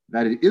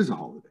that it is a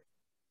holiday.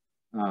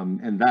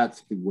 And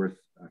that's worth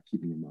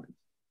keeping in mind.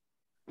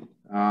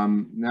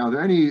 Now,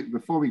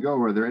 before we go,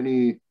 are there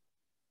any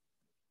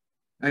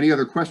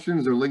other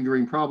questions or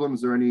lingering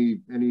problems or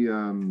any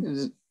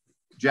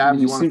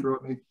jabs you want to throw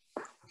at me?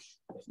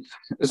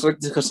 It's like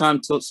the Chassam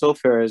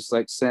Sofer is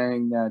like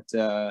saying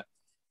that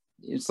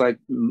it's like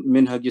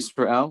Minhag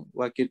Yisrael,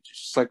 like it's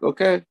just like,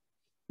 okay,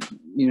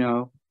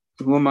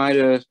 who am I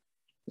to?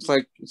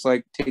 It's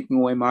like taking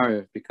away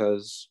Mariv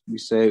because we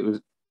say it was,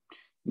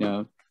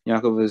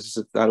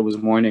 Yaakov thought it was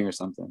morning or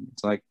something.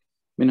 It's like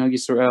Minhag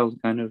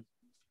Yisrael kind of,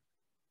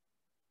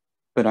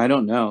 but I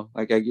don't know.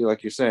 Like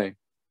you're saying.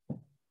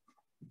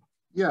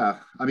 Yeah,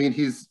 I mean,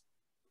 he's,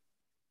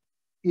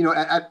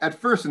 at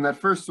first in that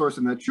first source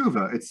in that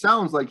tshuva, it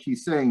sounds like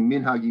he's saying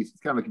Minhag. It's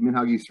kind of like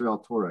Minhag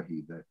Yisrael Torah.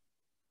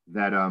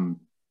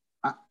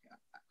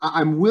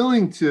 I'm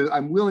willing to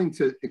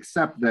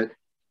accept that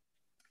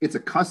it's a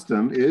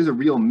custom. It is a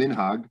real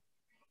minhag.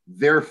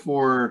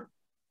 Therefore,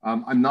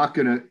 I'm not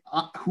gonna.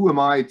 Who am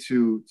I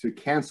to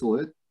cancel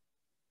it?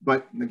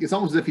 But it's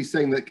almost as if he's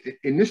saying that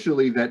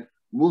initially that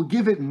we'll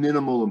give it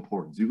minimal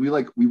importance. We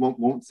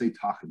won't say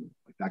tachanun,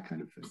 like that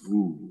kind of thing.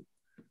 Ooh.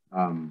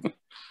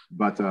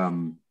 But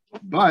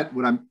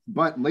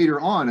later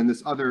on in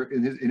this other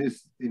in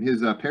his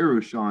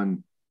perush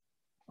on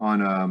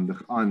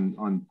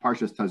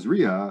Parshas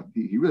Tazria,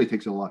 he really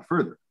takes it a lot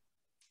further.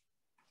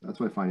 That's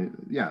why I find it.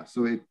 Yeah.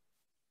 So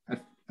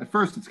at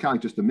first it's kind of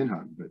like just a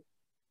minhag, but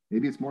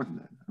maybe it's more than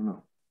that. I don't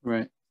know.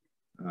 Right.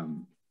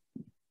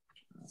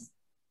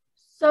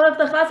 So if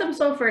the Chasam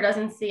Sofer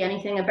doesn't see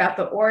anything about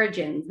the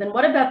origins, then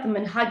what about the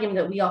minhagim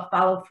that we all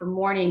follow for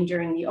mourning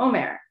during the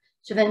Omer?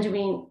 So then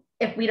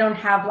if we don't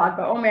have Lag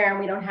BaOmer and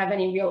we don't have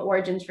any real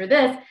origins for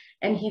this,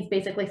 and he's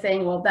basically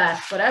saying, well,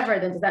 that's whatever,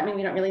 then does that mean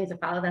we don't really need to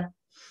follow that?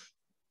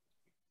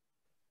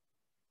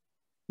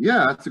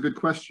 Yeah, that's a good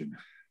question.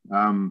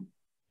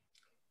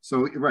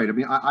 So right, I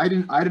mean, I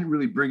didn't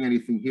really bring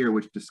anything here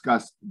which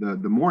discussed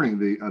the mourning,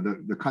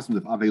 the customs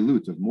of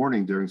Avelut, of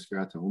mourning during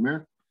Sfirat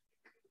HaOmer.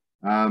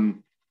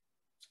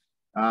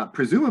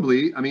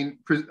 Presumably, I mean,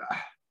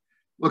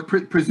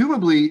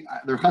 presumably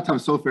the Chatam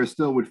Sofer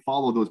still would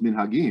follow those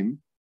minhagim,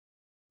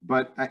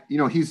 but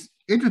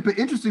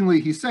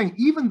interestingly, he's saying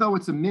even though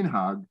it's a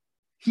minhag,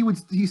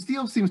 he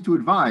still seems to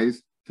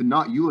advise to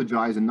not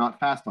eulogize and not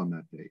fast on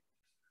that day,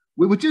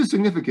 which is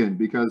significant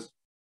because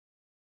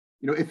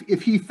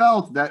if he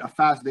felt that a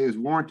fast day is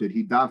warranted,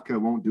 he davka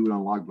won't do it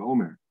on Lag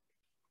BaOmer,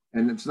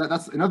 and so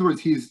that's in other words,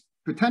 he's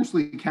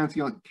potentially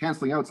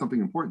canceling out something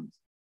important.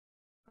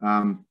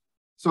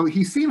 So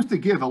he seems to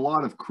give a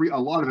lot of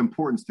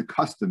importance to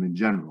custom in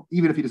general,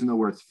 even if he doesn't know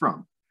where it's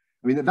from.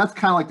 I mean, that's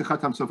kind of like the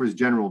Chatam Sofer's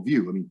general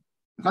view. I mean,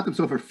 the Chatam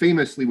Sofer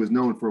famously was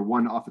known for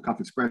one off-the-cuff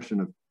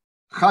expression of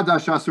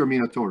Chadash Asur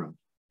Min HaTorah.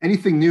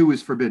 Anything new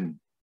is forbidden.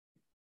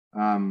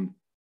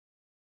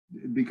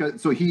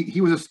 Because he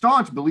was a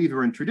staunch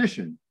believer in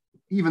tradition,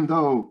 even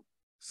though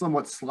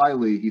somewhat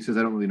slyly he says,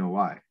 I don't really know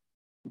why.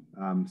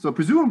 So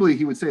presumably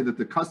he would say that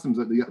the customs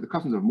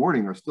of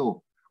mourning are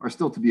still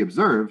to be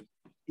observed,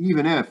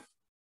 even if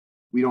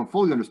we don't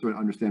fully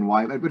understand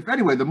why. But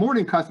anyway, the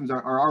mourning customs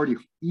are already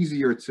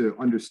easier to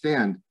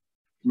understand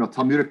from a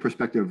Talmudic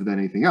perspective than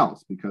anything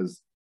else,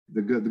 because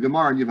the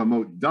Gemara in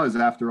Yevamot does,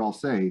 after all,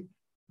 say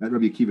that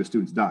Rabbi Akiva's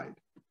students died.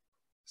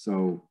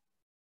 So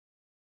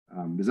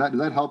does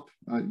that help?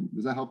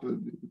 Does that help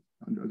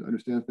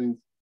understand things?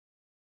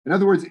 In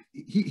other words,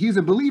 he's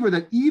a believer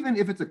that even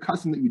if it's a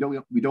custom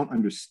that we don't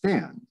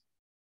understand,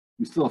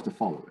 we still have to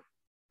follow it.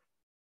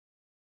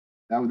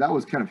 That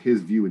was kind of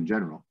his view in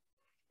general.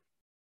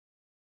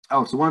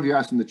 Oh, so one of you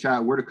asked in the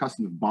chat, where do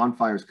customs of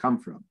bonfires come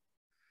from?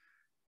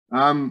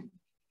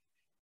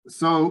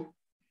 So,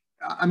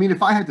 I mean,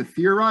 if I had to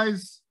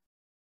theorize,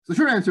 so the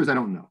short answer is I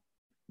don't know.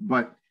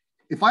 But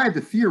if I had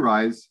to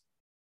theorize,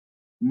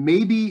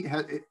 maybe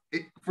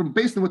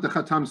based on what the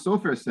Chatam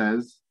Sofer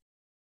says,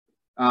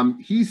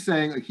 he's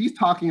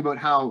talking about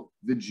how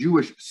the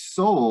Jewish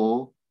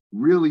soul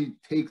really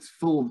takes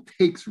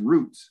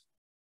root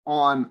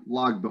on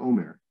Lag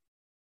BaOmer.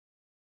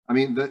 I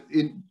mean,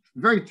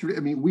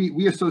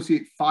 we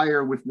associate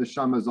fire with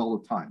neshamas all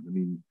the time. I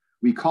mean,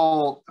 we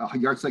call a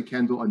yahrzeit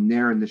candle a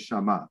ner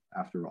neshama,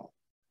 after all.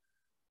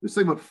 There's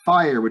something about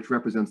fire which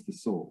represents the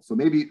soul. So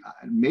maybe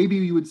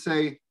you would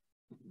say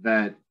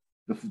that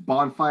the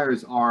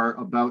bonfires are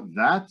about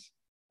that.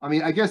 I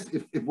mean, I guess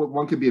if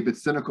one could be a bit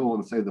cynical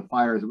and say the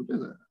fires,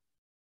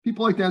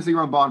 people like dancing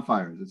around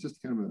bonfires. It's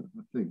just kind of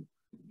a thing.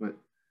 But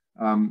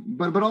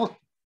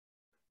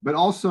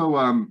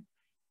also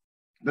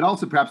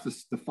perhaps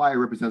the fire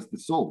represents the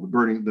soul, the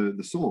burning,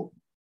 the soul.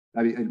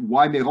 I mean, and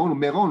why Meron?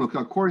 Meron,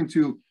 according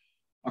to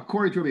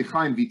Rabbi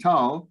Chaim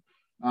Vital,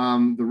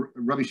 the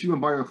Rabbi Shimon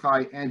Bar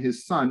Yochai and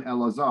his son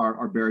Elazar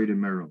are buried in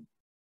Meron.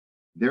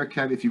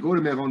 If you go to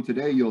Meron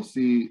today, you'll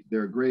see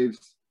their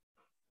graves.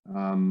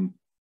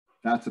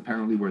 That's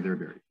apparently where they're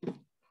buried.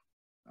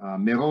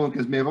 Meron,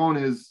 because Meron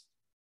is,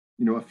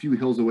 a few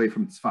hills away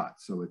from Tzfat,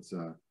 so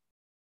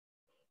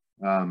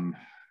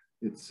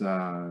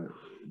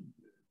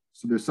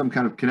So there's some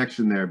kind of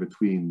connection there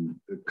between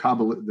the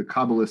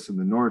Kabbalists in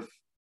the north.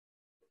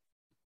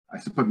 I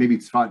suppose maybe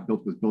Tzfat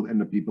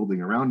ended up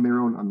building around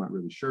Meron. I'm not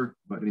really sure,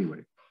 but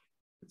anyway,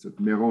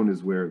 Meron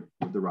is where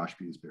the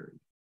Rashbi is buried.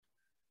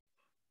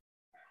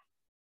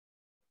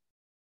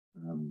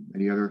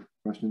 Any other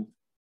questions?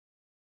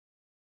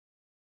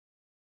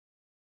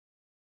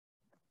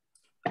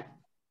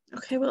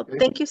 Okay, well,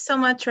 thank you so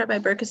much, Rabbi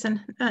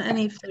Bercuson.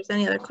 If there's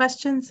any other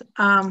questions,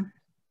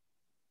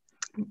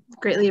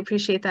 greatly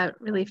appreciate that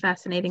really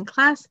fascinating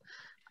class.